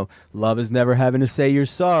be, love is never having to say you're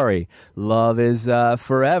sorry. Love is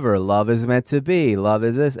forever. Love is meant to be. Love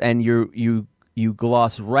is this. And you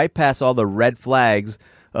gloss right past all the red flags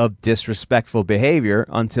of disrespectful behavior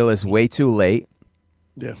until it's way too late.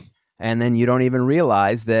 Yeah. And then you don't even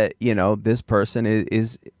realize that, this person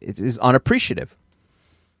is unappreciative.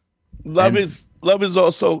 Love is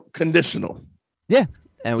also conditional. Yeah.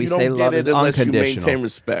 And we say love is unconditional. You maintain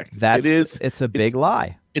respect. It's a big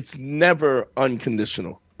lie. It's never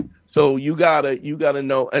unconditional. So you gotta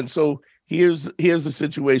know. And so here's the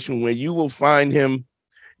situation where you will find him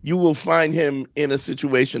in a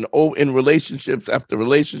situation, in relationships after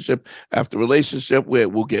relationship after relationship, where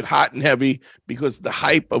it will get hot and heavy because the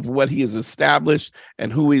hype of what he has established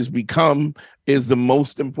and who he's become is the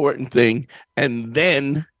most important thing. And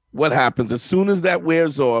then what happens as soon as that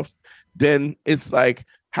wears off? Then it's like,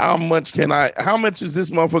 how much is this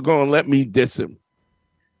motherfucker going to let me diss him?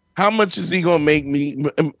 How much is he going to make me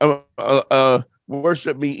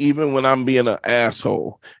worship me even when I'm being an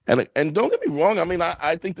asshole? And don't get me wrong. I mean,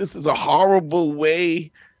 I think this is a horrible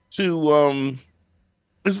way to look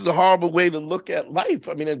at life.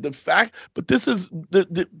 I mean, but this is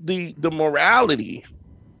the morality.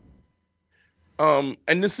 And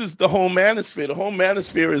this is the whole manosphere. The whole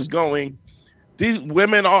manosphere is going, these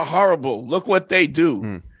women are horrible. Look what they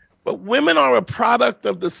do. But women are a product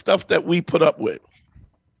of the stuff that we put up with.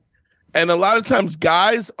 And a lot of times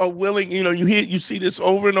guys are willing, you see this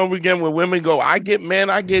over and over again where women go, I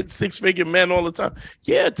get six-figure men all the time.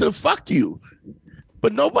 Yeah, to fuck you.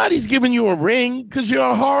 But nobody's giving you a ring because you're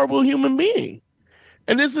a horrible human being.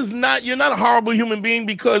 And you're not a horrible human being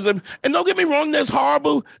because of, and don't get me wrong,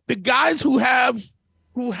 the guys who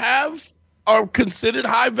are considered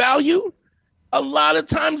high value, a lot of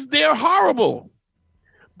times they're horrible.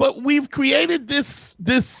 But we've created this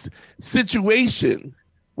situation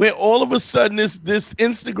where all of a sudden this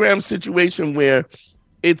Instagram situation where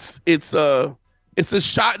it's a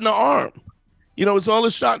shot in the arm. You know, it's all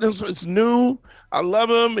a shot. It's new. I love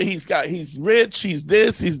him. He's rich. He's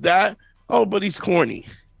this. He's that. Oh, but he's corny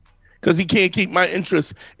because he can't keep my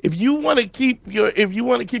interest. If you want to keep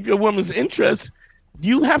your woman's interest,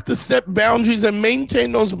 you have to set boundaries and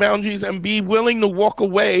maintain those boundaries and be willing to walk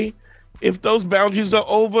away if those boundaries are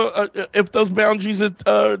over. If those boundaries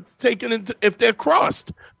are taken into, if they're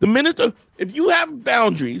crossed. If you have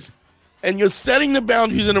boundaries and you're setting the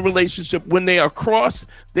boundaries in a relationship, when they are crossed,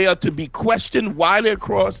 they are to be questioned why they're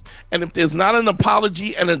crossed. And if there's not an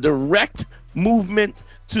apology and a direct movement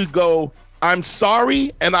to go, I'm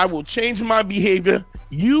sorry and I will change my behavior,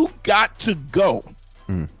 you got to go.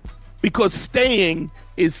 Because staying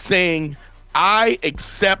is saying, I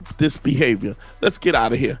accept this behavior. Let's get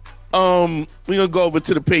out of here. We're gonna go over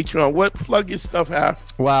to the Patreon. What plug your stuff, Hal?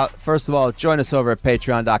 Well, first of all, join us over at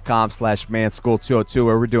patreon.com/manschool202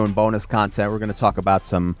 where we're doing bonus content. We're going to talk about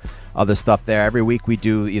some other stuff there. Every week we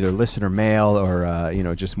do either listener mail or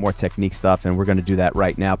just more technique stuff, and we're going to do that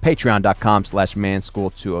right now.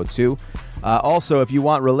 Patreon.com/manschool202. Also, if you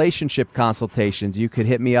want relationship consultations, you could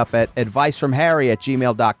hit me up at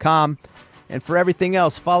adviceFromHarry@gmail.com. And for everything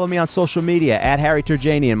else, follow me on social media at Harry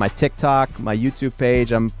Turjanian, my TikTok, my YouTube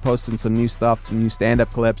page. I'm posting some new stuff, some new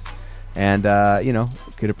stand-up clips, and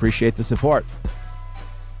could appreciate the support.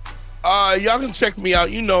 Y'all can check me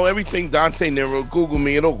out. You know everything Dante Nero. Google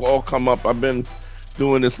me; it'll all come up. I've been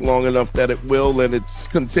doing this long enough that it will, and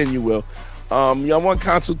it's will. Y'all want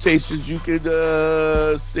consultations? You could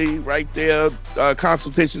see right there,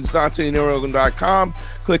 consultationsdantenero.com.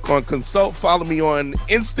 Click on consult. Follow me on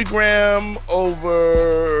Instagram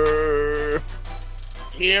over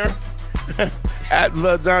here at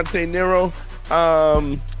the Dante Nero.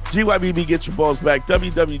 GYBB, get your balls back.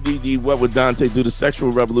 WWDD, what would Dante do? The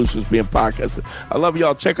sexual revolution is being podcasted. I love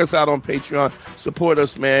y'all. Check us out on Patreon. Support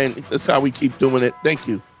us, man. That's how we keep doing it. Thank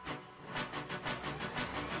you.